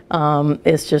away.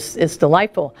 It's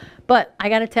delightful. But I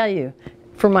got to tell you,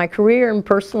 for my career and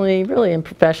personally, really and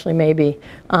professionally maybe,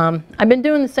 I've been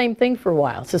doing the same thing for a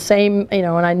while. It's the same, and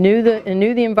I knew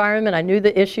the environment. I knew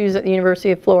the issues at the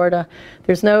University of Florida.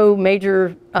 There's no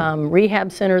major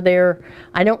rehab center there.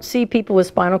 I don't see people with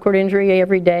spinal cord injury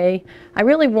every day. I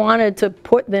really wanted to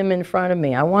put them in front of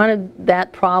me. I wanted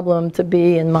that problem to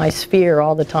be in my sphere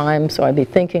all the time, so I'd be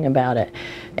thinking about it.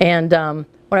 And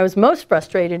what I was most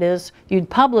frustrated is you'd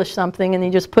publish something and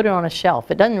you just put it on a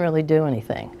shelf. It doesn't really do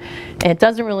anything. And it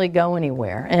doesn't really go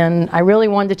anywhere. And I really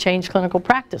wanted to change clinical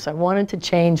practice. I wanted to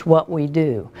change what we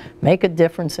do, make a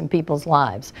difference in people's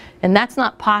lives. And that's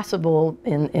not possible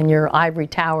in your ivory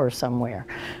tower somewhere.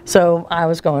 So I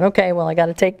was going, okay, well, I got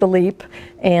to take the leap.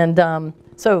 And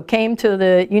so came to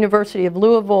the University of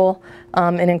Louisville,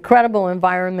 an incredible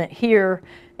environment here,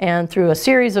 and through a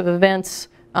series of events,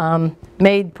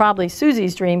 made probably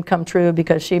Susie's dream come true,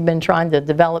 because she'd been trying to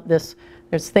develop this.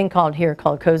 There's a thing called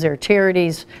COSAIR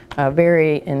Charities, a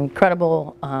very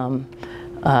incredible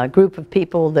group of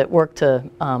people that work to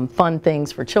fund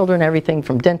things for children, everything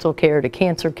from dental care to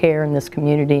cancer care in this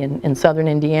community in southern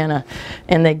Indiana.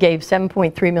 And they gave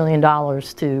 $7.3 million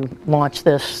to launch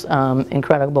this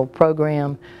incredible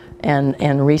program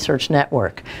and research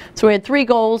network. So we had 3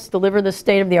 goals: deliver the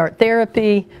state-of-the-art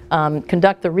therapy,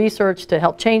 conduct the research to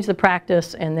help change the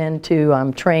practice, and then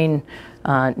to train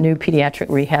new pediatric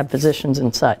rehab physicians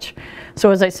and such. So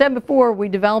as I said before, we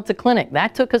developed a clinic.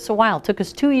 That took us a while. It took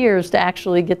us 2 years to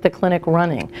actually get the clinic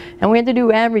running. And we had to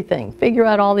do everything, figure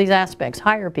out all these aspects,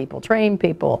 hire people, train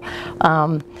people,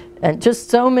 and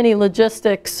just so many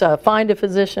logistics, find a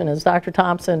physician, as Dr.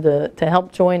 Thompson, to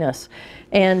help join us.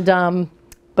 And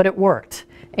but it worked.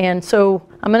 And so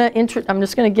I'm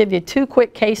just going to give you 2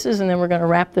 quick cases, and then we're going to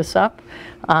wrap this up.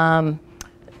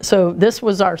 So this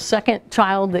was our second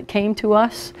child that came to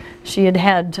us. She had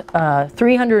had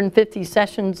 350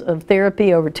 sessions of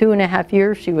therapy over 2.5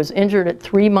 years. She was injured at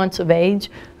 3 months of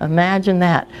age. Imagine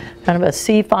that. Kind of a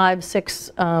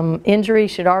C5-6 injury.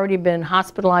 She'd already been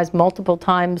hospitalized multiple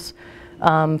times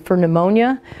for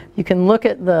pneumonia. You can look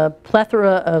at the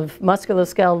plethora of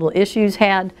musculoskeletal issues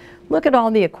had. Look at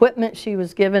all the equipment she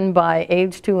was given by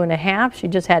age 2.5. She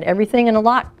just had everything, and a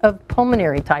lot of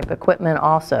pulmonary type equipment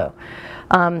also.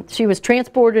 She was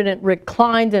transported and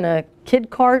reclined in a kid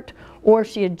cart, or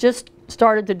she had just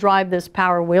started to drive this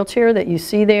power wheelchair that you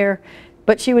see there.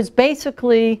 But she was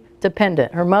basically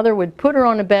dependent. Her mother would put her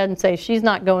on a bed and say, she's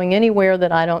not going anywhere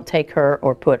that I don't take her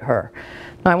or put her.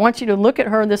 Now I want you to look at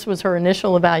her. This was her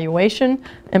initial evaluation,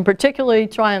 and particularly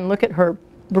try and look at her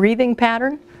breathing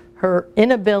pattern, her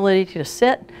inability to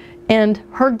sit, and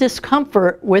her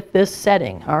discomfort with this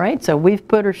setting. All right, so we've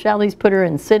put her, Shelley's put her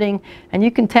in sitting, and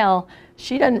you can tell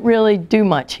she doesn't really do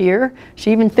much here.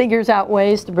 She even figures out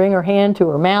ways to bring her hand to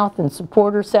her mouth and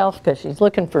support herself, because she's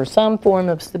looking for some form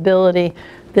of stability.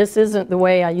 This isn't the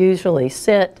way I usually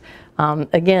sit.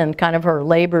 Again, kind of her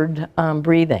labored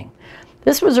breathing.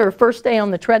 This was her first day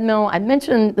on the treadmill. I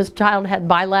mentioned this child had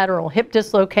bilateral hip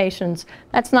dislocations.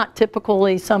 That's not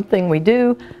typically something we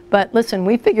do, but listen,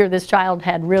 we figured this child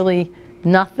had really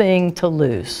nothing to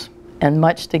lose and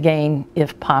much to gain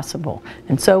if possible.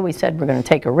 And so we said we're going to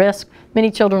take a risk. Many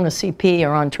children with CP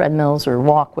are on treadmills or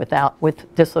walk with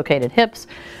dislocated hips.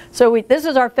 So this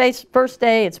is our first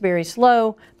day. It's very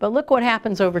slow, but look what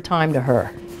happens over time to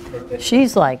her.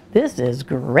 She's like, this is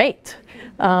great.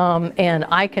 And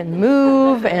I can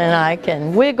move and I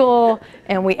can wiggle,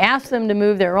 and we ask them to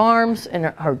move their arms, and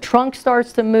her trunk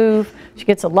starts to move. She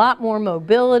gets a lot more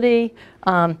mobility.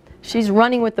 She's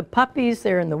running with the puppies.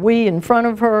 They're in the wee in front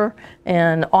of her,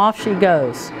 and off she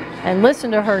goes. And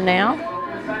listen to her now.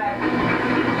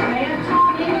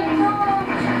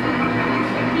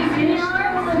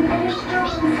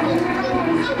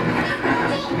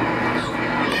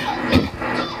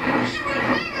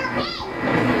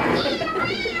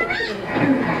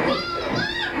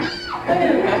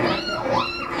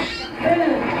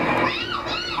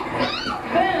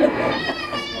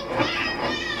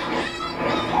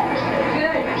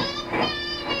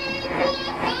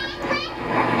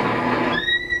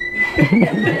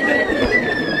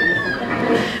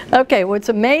 Okay, what's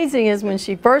amazing is when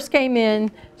she first came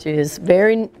in, she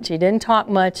didn't talk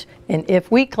much, and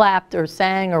if we clapped or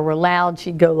sang or were loud,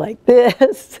 she'd go like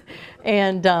this.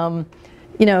 And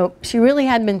you know, she really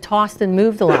hadn't been tossed and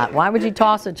moved a lot. Why would you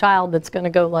toss a child that's going to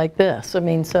go like this? I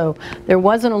mean, so there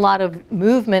wasn't a lot of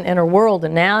movement in her world,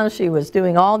 and now she was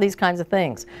doing all these kinds of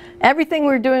things. Everything we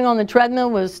were doing on the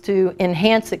treadmill was to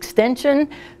enhance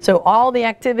extension, so all the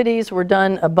activities were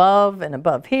done above and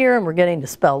above here, and we're getting to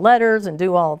spell letters and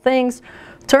do all things.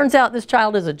 Turns out this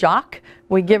child is a jock.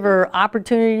 We give her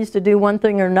opportunities to do one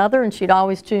thing or another, and she'd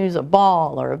always choose a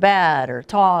ball or a bat or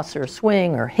toss or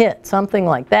swing or hit, something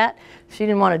like that. She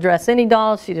didn't want to dress any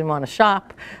dolls. She didn't want to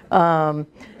shop.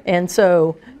 And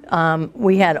so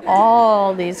we had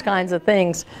all these kinds of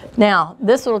things. Now,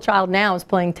 this little child now is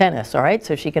playing tennis, all right?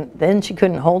 So then she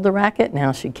couldn't hold the racket.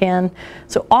 Now she can.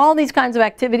 So all these kinds of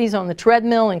activities on the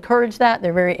treadmill encourage that.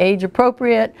 They're very age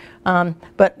appropriate.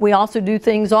 But we also do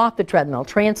things off the treadmill,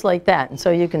 translate that. And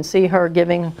so you can see her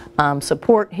giving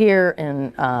support here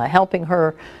and helping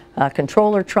her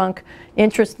control her trunk.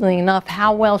 Interestingly enough,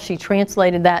 how well she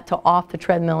translated that to off the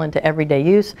treadmill into everyday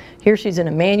use. Here she's in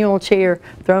a manual chair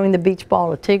throwing the beach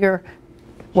ball to Tigger.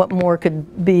 What more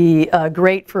could be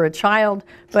great for a child?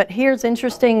 But here's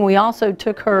interesting, we also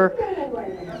took her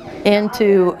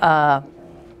into, so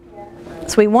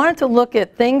we wanted to look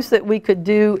at things that we could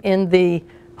do in the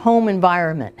home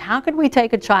environment. How could we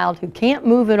take a child who can't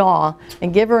move at all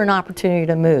and give her an opportunity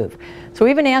to move? So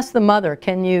we even asked the mother,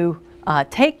 can you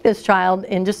take this child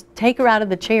and just take her out of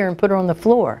the chair and put her on the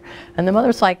floor? And the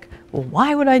mother's like, well,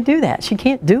 why would I do that? She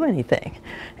can't do anything.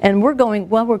 And we're going,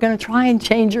 well, we're going to try and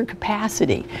change her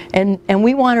capacity. And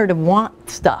we want her to want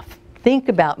stuff, think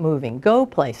about moving, go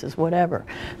places, whatever.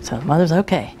 So the mother's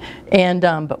okay. And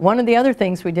but one of the other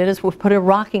things we did is we put a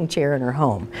rocking chair in her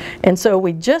home. And so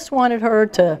we just wanted her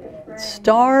to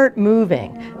start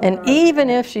moving. And even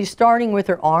if she's starting with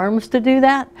her arms to do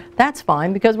that, that's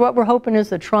fine, because what we're hoping is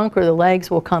the trunk or the legs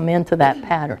will come into that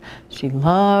pattern. She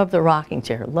loved the rocking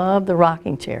chair, loved the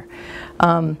rocking chair.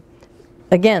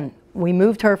 Again, we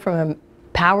moved her from a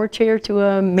power chair to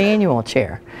a manual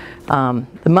chair.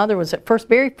 The mother was at first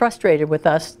very frustrated with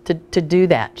us to do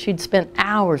that. She'd spent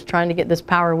hours trying to get this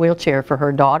power wheelchair for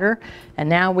her daughter, and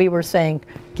now we were saying,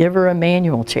 give her a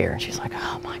manual chair. And she's like,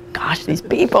 oh my gosh, these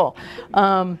people.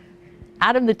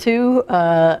 Out of the two,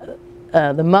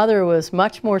 the mother was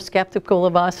much more skeptical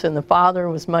of us, and the father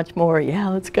was much more, yeah,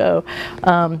 let's go.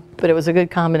 But it was a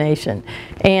good combination.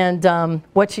 And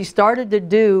what she started to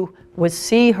do was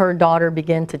see her daughter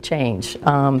begin to change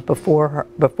before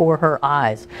her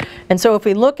eyes. And so if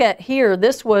we look at here,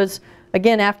 this was,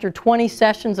 again, after 20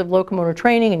 sessions of locomotor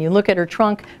training, and you look at her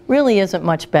trunk, really isn't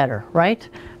much better, right?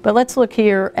 But let's look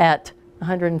here at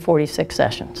 146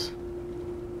 sessions.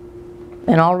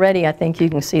 And already I think you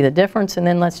can see the difference, and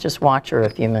then let's just watch her a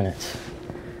few minutes.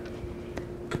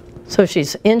 So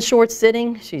she's in short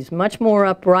sitting, she's much more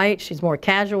upright, she's more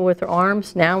casual with her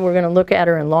arms. Now we're going to look at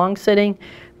her in long sitting,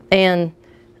 and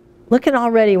look at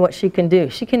already what she can do.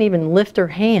 She can even lift her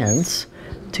hands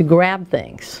to grab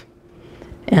things.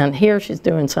 And here she's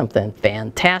doing something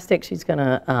fantastic. She's going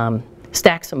to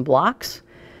stack some blocks.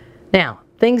 Now,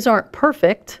 things aren't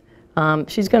perfect.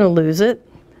 She's going to lose it.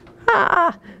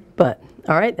 But,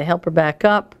 all right, they help her back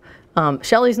up.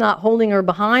 Shelly's not holding her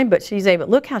behind, but she's able,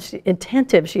 look how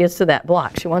attentive she is to that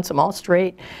block. She wants them all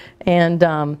straight.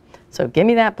 And so give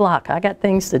me that block. I got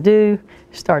things to do.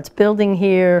 She starts building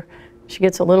here. She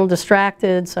gets a little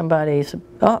distracted. Somebody's,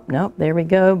 oh, no, there we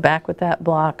go, back with that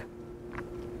block.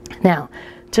 Now,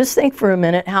 just think for a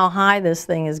minute how high this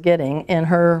thing is getting and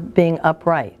her being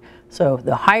upright. So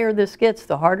the higher this gets,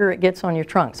 the harder it gets on your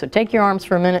trunk. So take your arms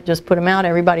for a minute, just put them out.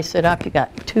 Everybody sit up. You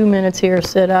got 2 minutes here.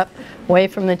 Sit up, away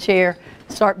from the chair.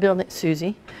 Start building,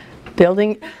 Susie,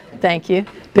 building, thank you,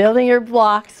 building your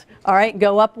blocks. All right,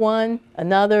 go up one,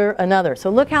 another, another. So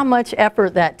look how much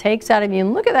effort that takes out of you.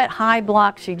 And look at that high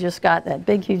block she just got, that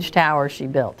big, huge tower she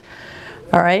built.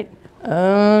 All right,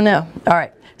 oh no. All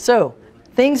right, so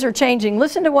things are changing.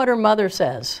 Listen to what her mother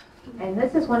says. And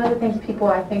this is one of the things people,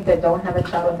 I think, that don't have a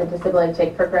child with a disability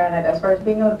take for granted, as far as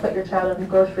being able to put your child in a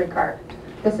grocery cart.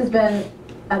 This has been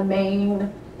a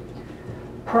main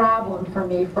problem for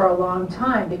me for a long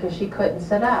time because she couldn't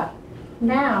sit up.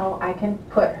 Now I can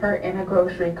put her in a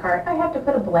grocery cart. I have to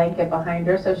put a blanket behind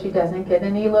her so she doesn't get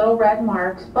any little red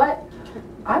marks, but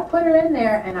I put her in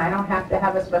there and I don't have to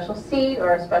have a special seat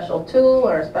or a special tool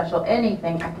or a special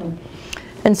anything. I can.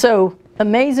 And so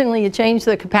amazingly, you change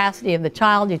the capacity of the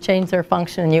child, you change their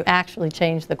function, and you actually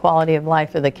change the quality of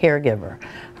life of the caregiver.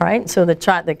 All right, so the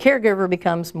caregiver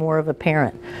becomes more of a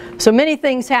parent. So many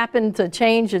things happen to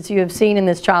change, as you have seen in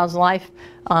this child's life.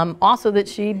 Also that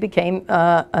she became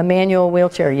a manual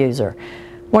wheelchair user.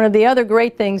 One of the other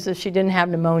great things is she didn't have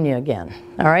pneumonia again,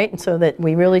 all right? And so that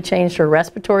we really changed her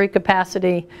respiratory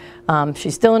capacity.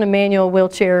 She's still in a manual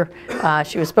wheelchair.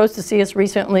 She was supposed to see us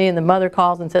recently, and the mother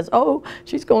calls and says, oh,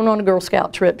 she's going on a Girl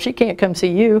Scout trip. She can't come see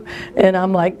you. And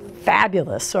I'm like,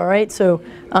 fabulous, all right? So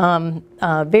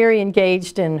very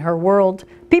engaged in her world.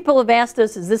 People have asked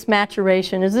us, is this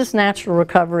maturation? Is this natural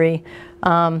recovery?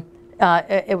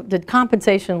 Did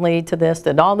compensation lead to this?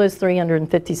 Did all those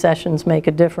 350 sessions make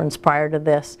a difference prior to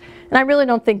this? And I really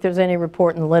don't think there's any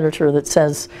report in the literature that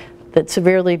says that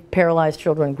severely paralyzed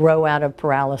children grow out of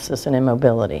paralysis and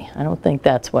immobility. I don't think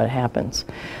that's what happens.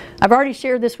 I've already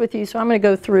shared this with you, so I'm going to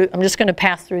go through, I'm just going to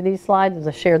pass through these slides, as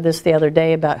I shared this the other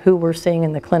day about who we're seeing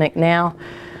in the clinic now.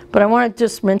 But I want to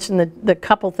just mention the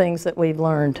couple things that we've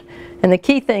learned. And the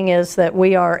key thing is that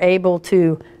we are able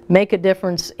to make a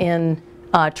difference in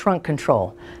trunk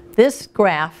control. This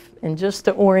graph, and just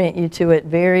to orient you to it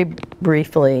very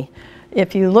briefly,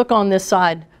 if you look on this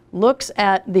side, looks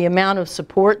at the amount of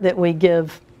support that we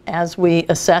give as we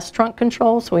assess trunk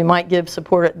control. So we might give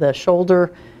support at the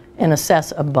shoulder and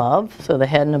assess above, so the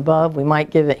head and above. We might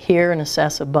give it here and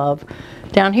assess above.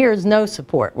 Down here is no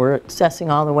support. We're assessing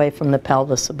all the way from the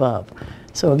pelvis above.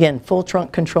 So again, full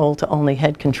trunk control to only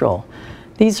head control.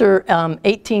 These are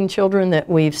 18 children that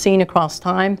we've seen across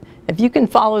time. If you can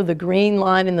follow the green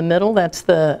line in the middle, that's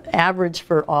the average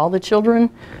for all the children.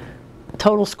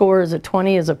 Total score is a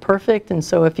 20 is a perfect, and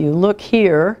so if you look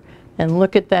here and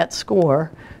look at that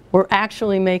score, we're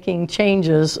actually making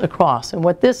changes across. And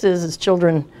what this is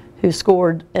children who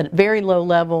scored at very low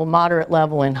level, moderate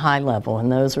level, and high level,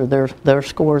 and those are their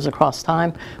scores across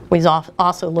time. We've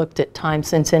also looked at time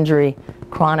since injury,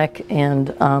 chronic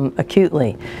and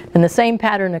acutely. And the same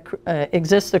pattern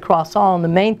exists across all, and the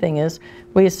main thing is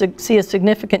we see a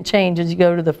significant change as you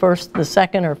go to the first, the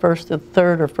second, or first to the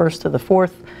third, or first to the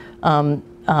fourth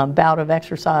bout of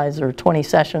exercise, or 20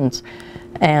 sessions,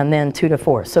 and then 2 to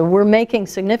 4. So we're making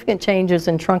significant changes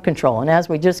in trunk control, and as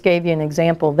we just gave you an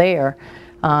example there,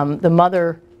 the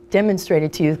mother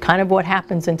demonstrated to you kind of what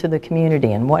happens into the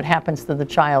community and what happens to the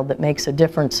child that makes a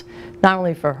difference not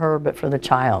only for her but for the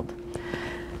child.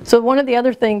 So one of the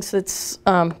other things that's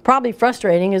probably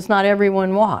frustrating is not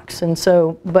everyone walks, and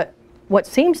so, but what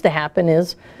seems to happen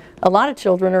is a lot of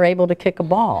children are able to kick a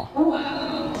ball.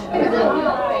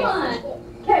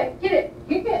 Okay, get it,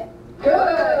 kick it.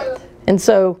 Good. And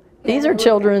so these are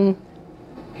children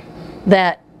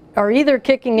that are either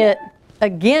kicking it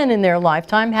again in their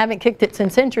lifetime, haven't kicked it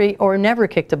since injury, or never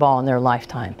kicked a ball in their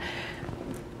lifetime.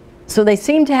 So they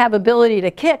seem to have ability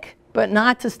to kick, but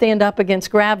not to stand up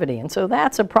against gravity, and so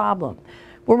that's a problem.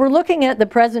 Well, we're looking at the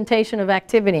presentation of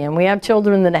activity, and we have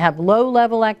children that have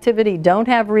low-level activity, don't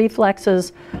have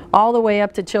reflexes, all the way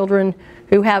up to children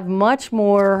who have much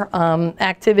more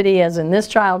activity, as in this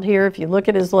child here. If you look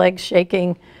at his legs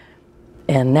shaking,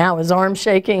 and now his arms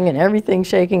shaking and everything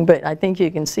shaking, but I think you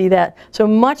can see that. So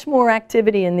much more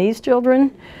activity in these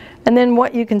children. And then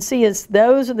what you can see is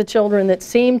those are the children that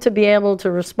seem to be able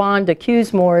to respond to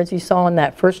cues more, as you saw in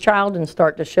that first child, and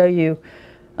start to show you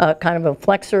kind of a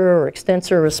flexor or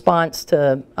extensor response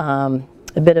to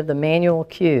a bit of the manual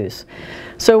cues.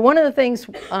 So one of the things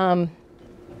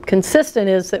consistent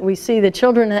is that we see the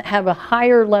children that have a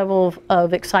higher level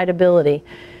of excitability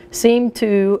seem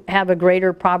to have a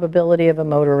greater probability of a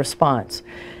motor response.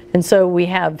 And so we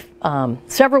have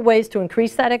several ways to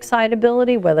increase that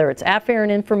excitability, whether it's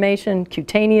afferent information,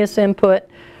 cutaneous input,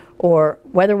 or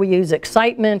whether we use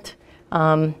excitement.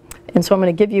 And so I'm going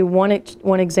to give you one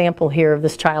example here of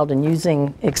this child and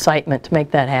using excitement to make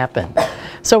that happen.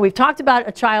 So we've talked about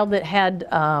a child that had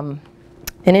an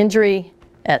injury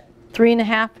at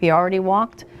 3.5, he already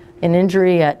walked. An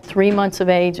injury at 3 months of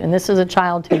age, and this is a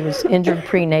child who was injured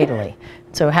prenatally.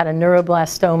 So had a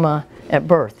neuroblastoma at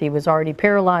birth. He was already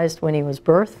paralyzed when he was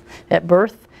at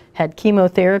birth, had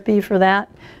chemotherapy for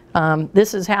that.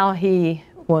 This is how he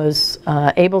was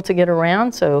able to get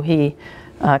around. So he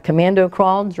commando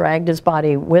crawled, dragged his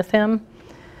body with him.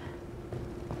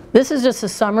 This is just a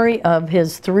summary of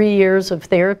his 3 years of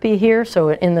therapy here. So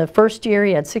in the first year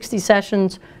he had 60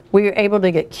 sessions. We were able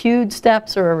to get cued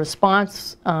steps or a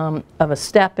response of a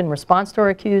step in response to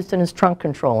our cues, and his trunk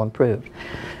control improved.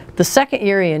 The second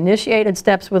year he initiated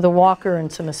steps with a walker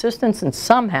and some assistance, and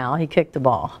somehow he kicked the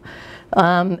ball.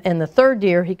 And the third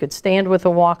year he could stand with a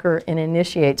walker and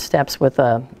initiate steps with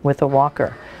a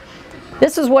walker.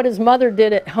 This is what his mother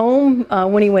did at home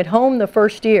when he went home the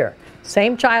first year.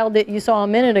 Same child that you saw a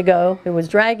minute ago who was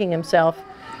dragging himself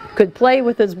could play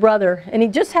with his brother, and he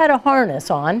just had a harness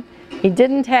on. He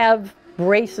didn't have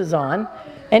braces on,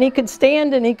 and he could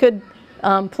stand and he could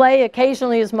play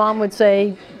occasionally, his mom would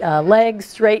say, legs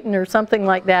straighten or something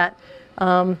like that.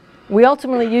 We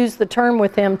ultimately used the term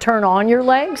with him, turn on your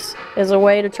legs, as a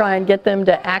way to try and get them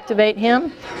to activate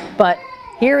him. But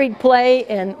here he'd play,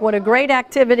 and what a great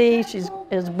activity.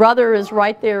 His brother is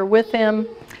right there with him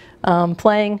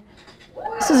playing.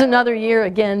 This is another year,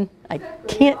 again, I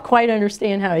can't quite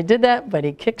understand how he did that, but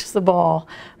he kicks the ball.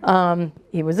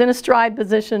 He was in a stride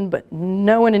position, but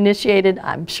no one initiated.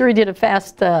 I'm sure he did a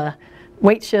fast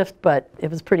weight shift, but it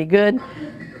was pretty good.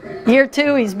 Year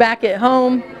 2, he's back at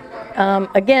home.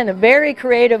 Again, a very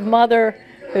creative mother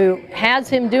who has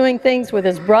him doing things with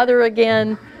his brother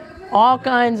again, all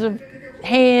kinds of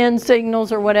hand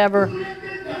signals or whatever.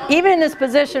 Even in this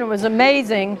position, it was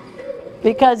amazing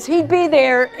because he'd be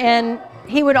there and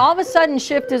he would all of a sudden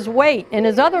shift his weight and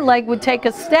his other leg would take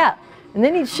a step. And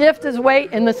then he'd shift his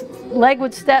weight and the leg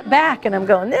would step back. And I'm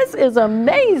going, this is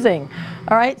amazing.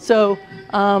 All right, so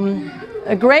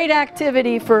a great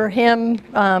activity for him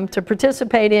to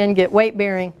participate in, get weight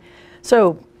bearing.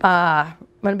 So I'm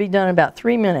going to be done in about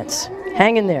 3 minutes.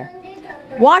 Hang in there.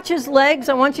 Watch his legs.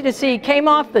 I want you to see he came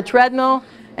off the treadmill,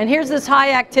 and here's this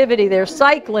high activity. They're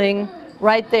cycling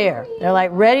right there. They're like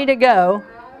ready to go.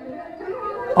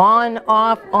 On,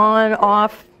 off, on,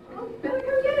 off.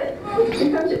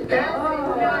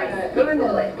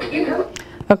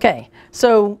 Okay,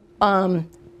 so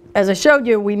as I showed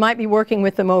you, we might be working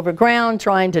with them over ground,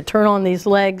 trying to turn on these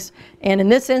legs. And in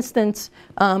this instance,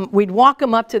 we'd walk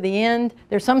them up to the end.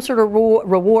 There's some sort of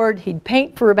reward. He'd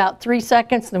paint for about 3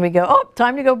 seconds, then we go, oh,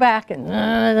 time to go back. And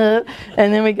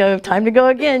then we go, time to go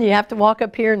again. You have to walk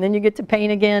up here, and then you get to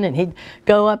paint again. And he'd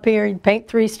go up here, he'd paint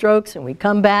 3 strokes, and we'd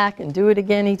come back and do it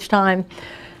again each time.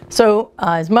 So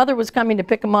his mother was coming to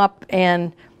pick him up,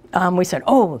 and we said,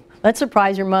 oh, let's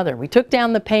surprise your mother. We took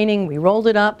down the painting, we rolled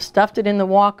it up, stuffed it in the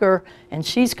walker, and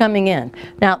she's coming in.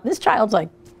 Now, this child's like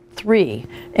 3,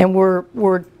 and we're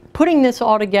putting this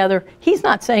all together. He's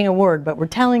not saying a word, but we're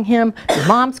telling him, your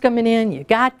mom's coming in, you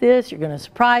got this, you're going to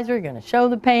surprise her, you're going to show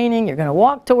the painting, you're going to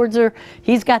walk towards her.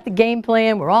 He's got the game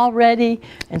plan, we're all ready.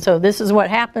 And so this is what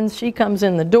happens. She comes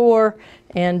in the door,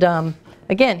 and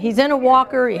again, he's in a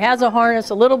walker, he has a harness,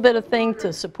 a little bit of thing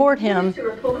to support him.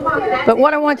 But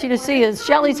what I want you to see is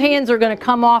Shelly's hands are going to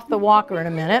come off the walker in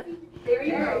a minute.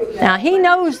 Now, he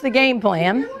knows the game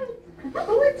plan.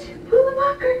 Pull it. Pull the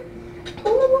walker.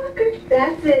 Pull the walker.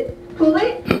 That's it. Pull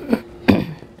it.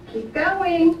 Keep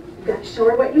going. You got to show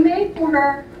her what you made for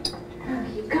her.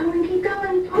 Keep going. Keep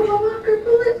going. Pull the walker.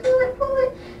 Pull it. Pull it. Pull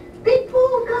it. Big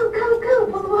pull. Go. Go. Go.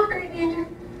 Pull the walker, Andrew.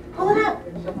 Pull it up.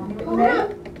 Pull it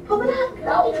up. Pull it up.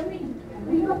 Go.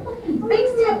 Big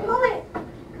step. Pull it.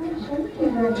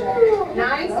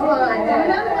 Nice one.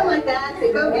 Another one like that. That's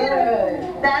it. Go get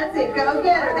her. That's it. Go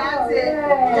get her. That's it.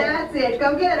 That's it.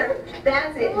 Go get her.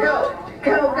 That's it. Go.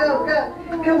 Go, go,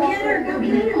 go. Go get her. Go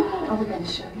get her. Oh, we're going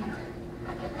to show you.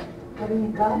 What do you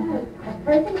got? A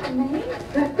present for me?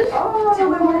 Oh.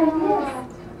 Tell her what I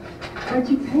missed. What'd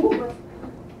you paint?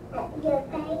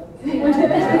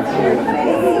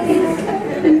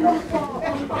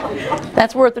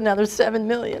 That's worth another $7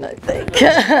 million, I think.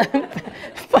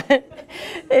 But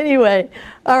anyway,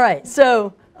 all right,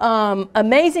 so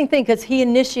amazing thing, because he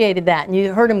initiated that, and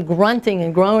you heard him grunting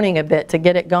and groaning a bit to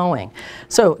get it going.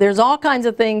 So there's all kinds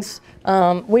of things.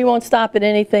 We won't stop at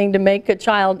anything to make a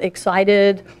child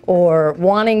excited or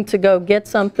wanting to go get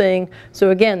something. So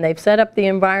again, they've set up the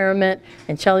environment,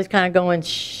 and Shelly's kind of going,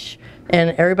 shh.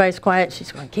 And everybody's quiet.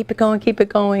 She's going, keep it going, keep it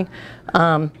going.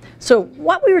 So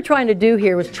what we were trying to do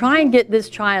here was try and get this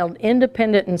child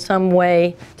independent in some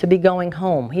way to be going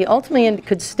home. He ultimately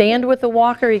could stand with the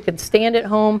walker. He could stand at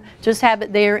home, just have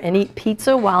it there and eat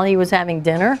pizza while he was having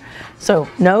dinner. So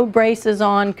no braces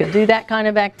on, could do that kind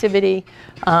of activity.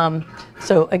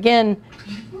 So again,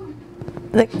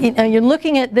 you're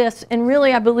looking at this, and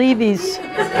really I believe he's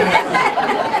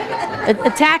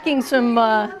attacking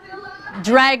some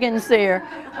dragons there,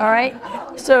 all right?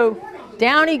 So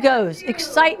down he goes.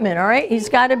 Excitement, all right? He's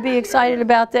got to be excited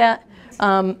about that.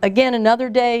 Again, another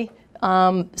day,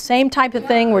 same type of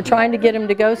thing. We're trying to get him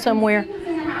to go somewhere.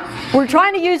 We're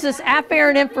trying to use this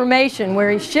afferent information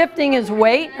where he's shifting his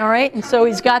weight, all right? And so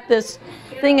he's got this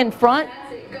thing in front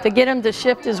to get him to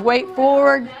shift his weight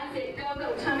forward.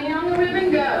 Go. Tummy on the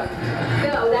ribbon, go.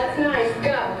 Go, that's nice,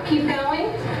 go. Keep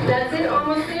going. That's it,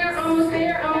 almost there, almost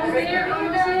there, almost there,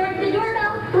 almost there. The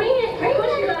doorbell, ring it,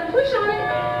 push, you gotta push on it.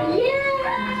 Yeah!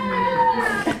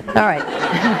 All right.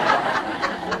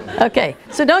 Okay,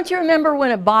 so don't you remember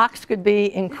when a box could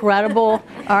be incredible?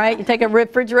 All right, you take a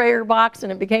refrigerator box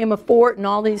and it became a fort and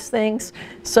all these things.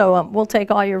 So we'll take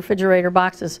all your refrigerator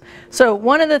boxes. So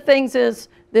one of the things is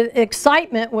that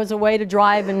excitement was a way to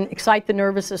drive and excite the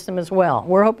nervous system as well.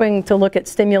 We're hoping to look at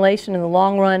stimulation in the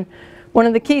long run. One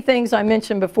of the key things I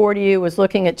mentioned before to you was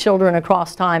looking at children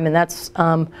across time, and that's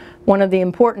one of the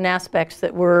important aspects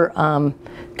that we're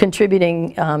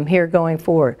contributing here going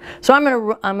forward. So I'm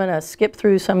gonna skip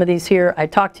through some of these here. I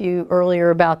talked to you earlier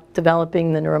about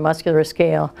developing the neuromuscular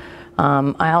scale.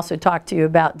 I also talked to you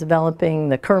about developing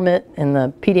the Kermit and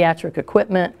the pediatric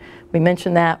equipment. We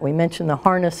mentioned that. We mentioned the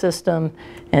harness system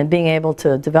and being able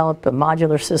to develop a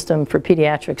modular system for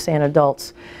pediatrics and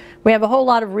adults. We have a whole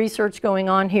lot of research going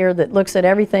on here that looks at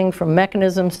everything from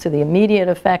mechanisms to the immediate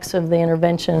effects of the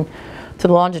intervention to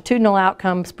the longitudinal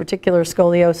outcomes, particular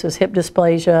scoliosis, hip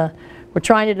dysplasia. We're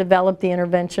trying to develop the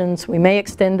interventions. We may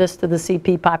extend this to the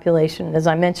CP population. As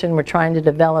I mentioned, we're trying to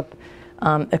develop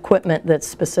equipment that's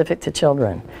specific to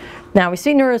children. Now we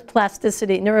see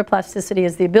neuroplasticity. Neuroplasticity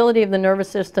is the ability of the nervous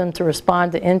system to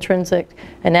respond to intrinsic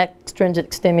and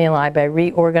extrinsic stimuli by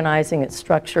reorganizing its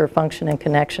structure, function, and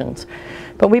connections.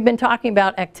 But we've been talking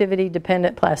about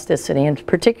activity-dependent plasticity, and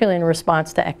particularly in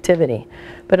response to activity.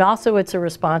 But also it's a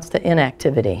response to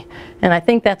inactivity. And I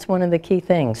think that's one of the key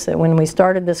things, that when we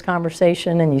started this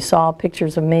conversation and you saw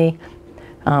pictures of me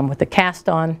with the cast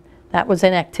on, that was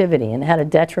inactivity and had a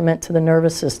detriment to the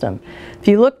nervous system. If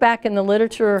you look back in the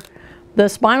literature, the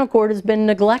spinal cord has been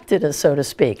neglected, so to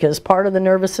speak, as part of the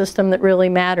nervous system that really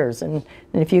matters. And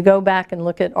if you go back and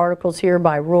look at articles here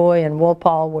by Roy and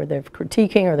Wolpaw where they're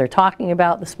critiquing or they're talking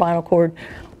about the spinal cord,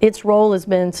 its role has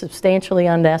been substantially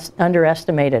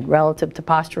underestimated relative to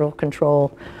postural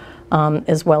control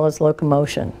as well as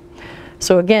locomotion.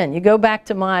 So again, you go back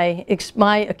to my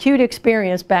acute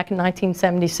experience back in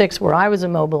 1976 where I was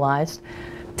immobilized,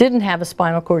 didn't have a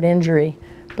spinal cord injury,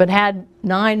 but had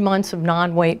 9 months of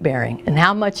non-weight bearing, and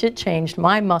how much it changed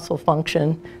my muscle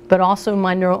function, but also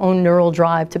my own neural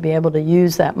drive to be able to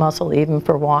use that muscle even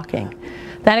for walking.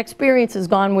 That experience has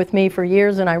gone with me for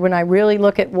years, and when I really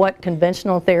look at what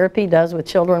conventional therapy does with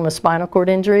children with spinal cord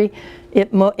injury,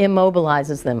 it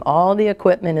immobilizes them. All the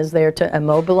equipment is there to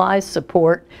immobilize,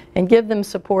 support, and give them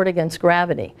support against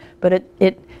gravity. But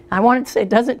I wanted to say it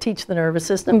doesn't teach the nervous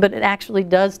system, but it actually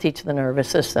does teach the nervous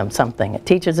system something. It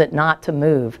teaches it not to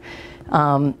move.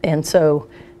 And so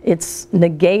it's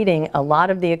negating a lot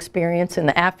of the experience and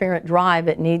the afferent drive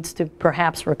it needs to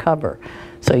perhaps recover.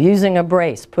 So using a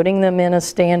brace, putting them in a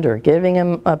stander, giving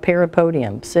them a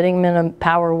parapodium, sitting them in a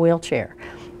power wheelchair.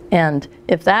 And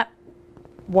if that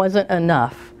wasn't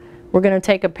enough, we're going to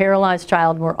take a paralyzed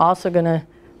child and we're also going to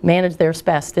manage their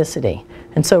spasticity.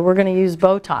 And so we're going to use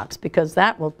Botox because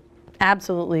that will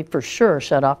absolutely for sure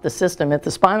shut off the system. If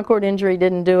the spinal cord injury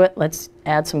didn't do it, let's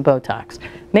add some Botox.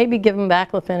 Maybe give them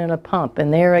baclofen and a pump.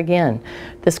 And there again,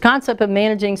 this concept of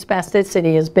managing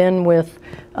spasticity has been with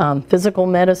physical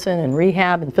medicine and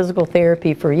rehab and physical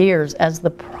therapy for years as the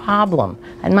problem.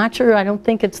 I'm not sure, I don't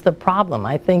think it's the problem.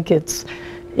 I think it's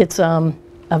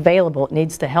available. It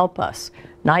needs to help us.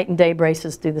 Night and day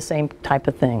braces do the same type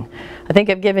of thing. I think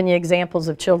I've given you examples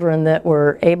of children that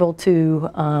were able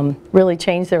to really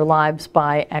change their lives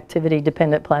by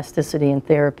activity-dependent plasticity and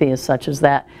therapy as such as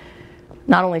that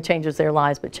not only changes their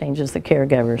lives but changes the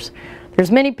caregivers.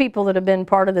 There's many people that have been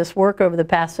part of this work over the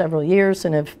past several years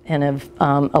and have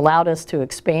allowed us to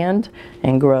expand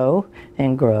and grow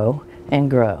and grow and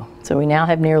grow. So we now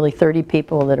have nearly 30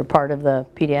 people that are part of the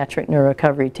pediatric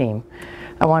neurorecovery team.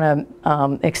 I want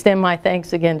to extend my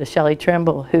thanks again to Shelley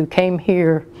Trimble, who came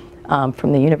here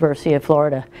from the University of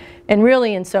Florida and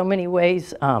really in so many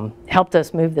ways helped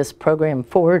us move this program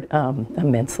forward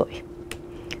immensely.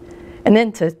 And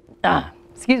then to,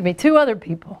 excuse me, 2 other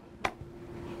people,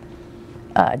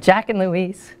 Jack and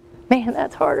Louise. Man,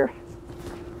 that's harder.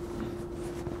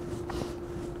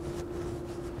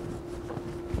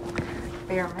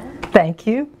 Behrman. Thank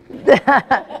you.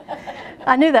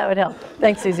 I knew that would help.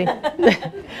 Thanks, Susie.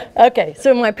 Okay,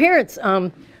 so my parents,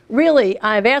 really,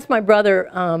 I've asked my brother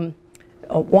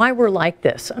why we're like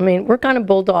this. I mean, we're kind of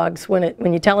bulldogs.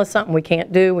 When you tell us something we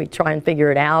can't do, we try and figure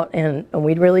it out, and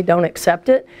we really don't accept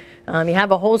it. You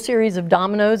have a whole series of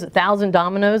dominoes, 1,000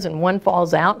 dominoes, and one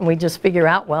falls out, and we just figure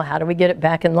out, well, how do we get it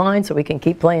back in line so we can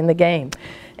keep playing the game?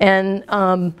 And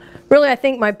really, I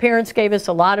think my parents gave us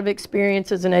a lot of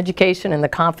experiences in education and the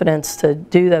confidence to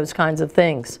do those kinds of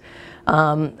things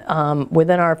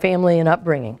within our family and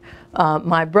upbringing.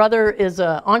 My brother is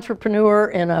an entrepreneur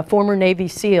and a former Navy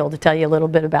SEAL, to tell you a little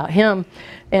bit about him.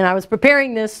 And I was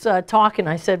preparing this talk, and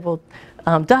I said, well,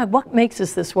 Doug, what makes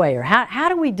us this way? Or how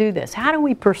do we do this? How do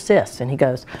we persist? And he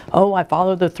goes, oh, I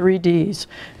follow the 3 Ds.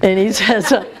 And he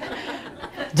says,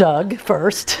 Doug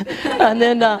first, and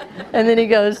then he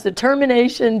goes,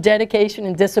 determination, dedication,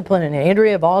 and discipline. And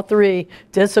Andrea, of all 3,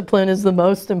 discipline is the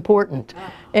most important.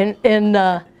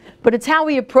 But it's how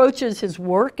he approaches his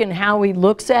work and how he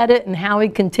looks at it and how he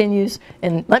continues.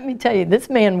 And let me tell you, this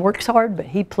man works hard, but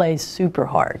he plays super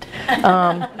hard.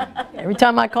 Every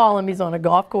time I call him, he's on a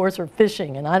golf course or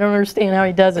fishing, and I don't understand how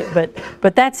he does it,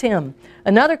 but that's him.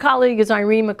 Another colleague is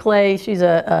Irene McClay. She's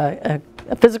a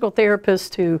physical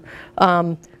therapist who,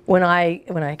 when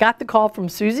I got the call from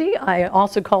Susie, I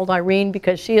also called Irene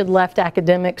because she had left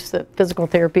academics, the physical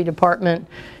therapy department,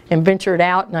 and ventured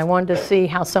out, and I wanted to see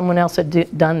how someone else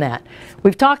had done that.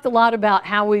 We've talked a lot about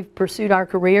how we've pursued our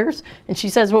careers, and she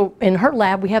says, well, in her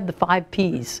lab we have the 5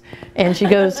 Ps. And she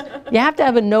goes, you have to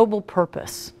have a noble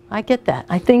purpose. I get that.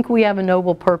 I think we have a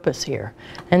noble purpose here.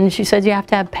 And she says you have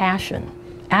to have passion.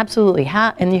 Absolutely.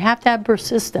 And you have to have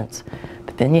persistence.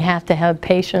 But then you have to have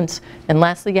patience. And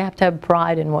lastly, you have to have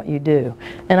pride in what you do.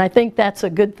 And I think that's a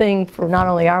good thing for not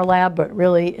only our lab, but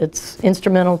really it's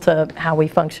instrumental to how we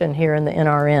function here in the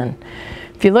NRN.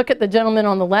 If you look at the gentleman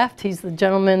on the left, he's the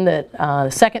gentleman that, the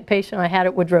second patient I had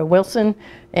at Woodrow Wilson,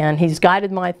 and he's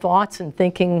guided my thoughts and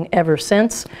thinking ever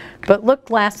since. But look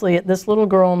lastly at this little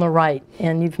girl on the right,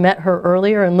 and you've met her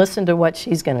earlier, and listen to what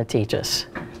she's going to teach us.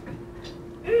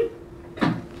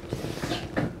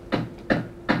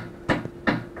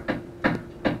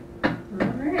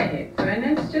 Alright, so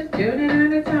it's just doing it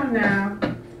on its own now.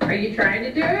 Are you trying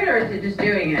to do it, or is it just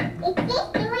doing it? It's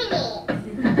just doing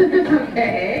it.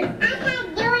 Okay. I'm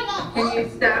not doing it. Can you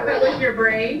stop it with your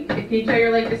brain? Can you tell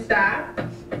your leg to stop?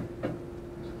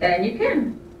 And you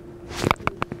can.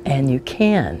 And you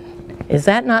can. Is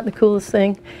that not the coolest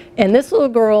thing? And this little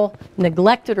girl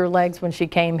neglected her legs when she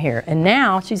came here, and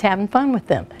now she's having fun with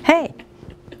them. Hey,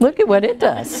 look at what it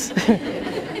does.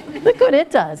 Look what it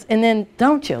does. And then,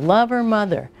 don't you love her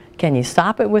mother? Can you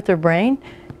stop it with her brain?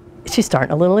 She's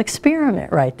starting a little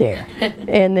experiment right there.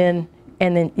 And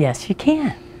then, yes, you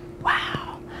can.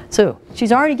 Wow. So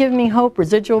she's already given me hope,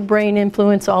 residual brain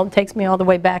influence, takes me all the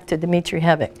way back to Dmitri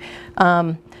Hevik.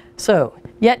 So,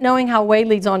 yet knowing how way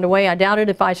leads on to way, I doubted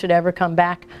if I should ever come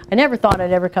back. I never thought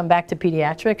I'd ever come back to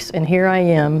pediatrics, and here I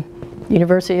am,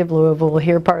 University of Louisville,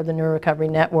 here part of the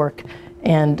Neurorecovery Network,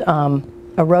 and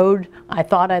a road I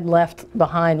thought I'd left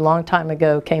behind a long time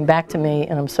ago came back to me,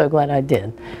 and I'm so glad I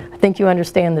did. I think you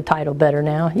understand the title better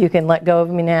now. You can let go of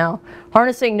me now.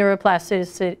 Harnessing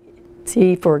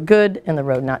Neuroplasticity for Good and the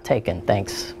Road Not Taken.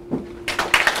 Thanks.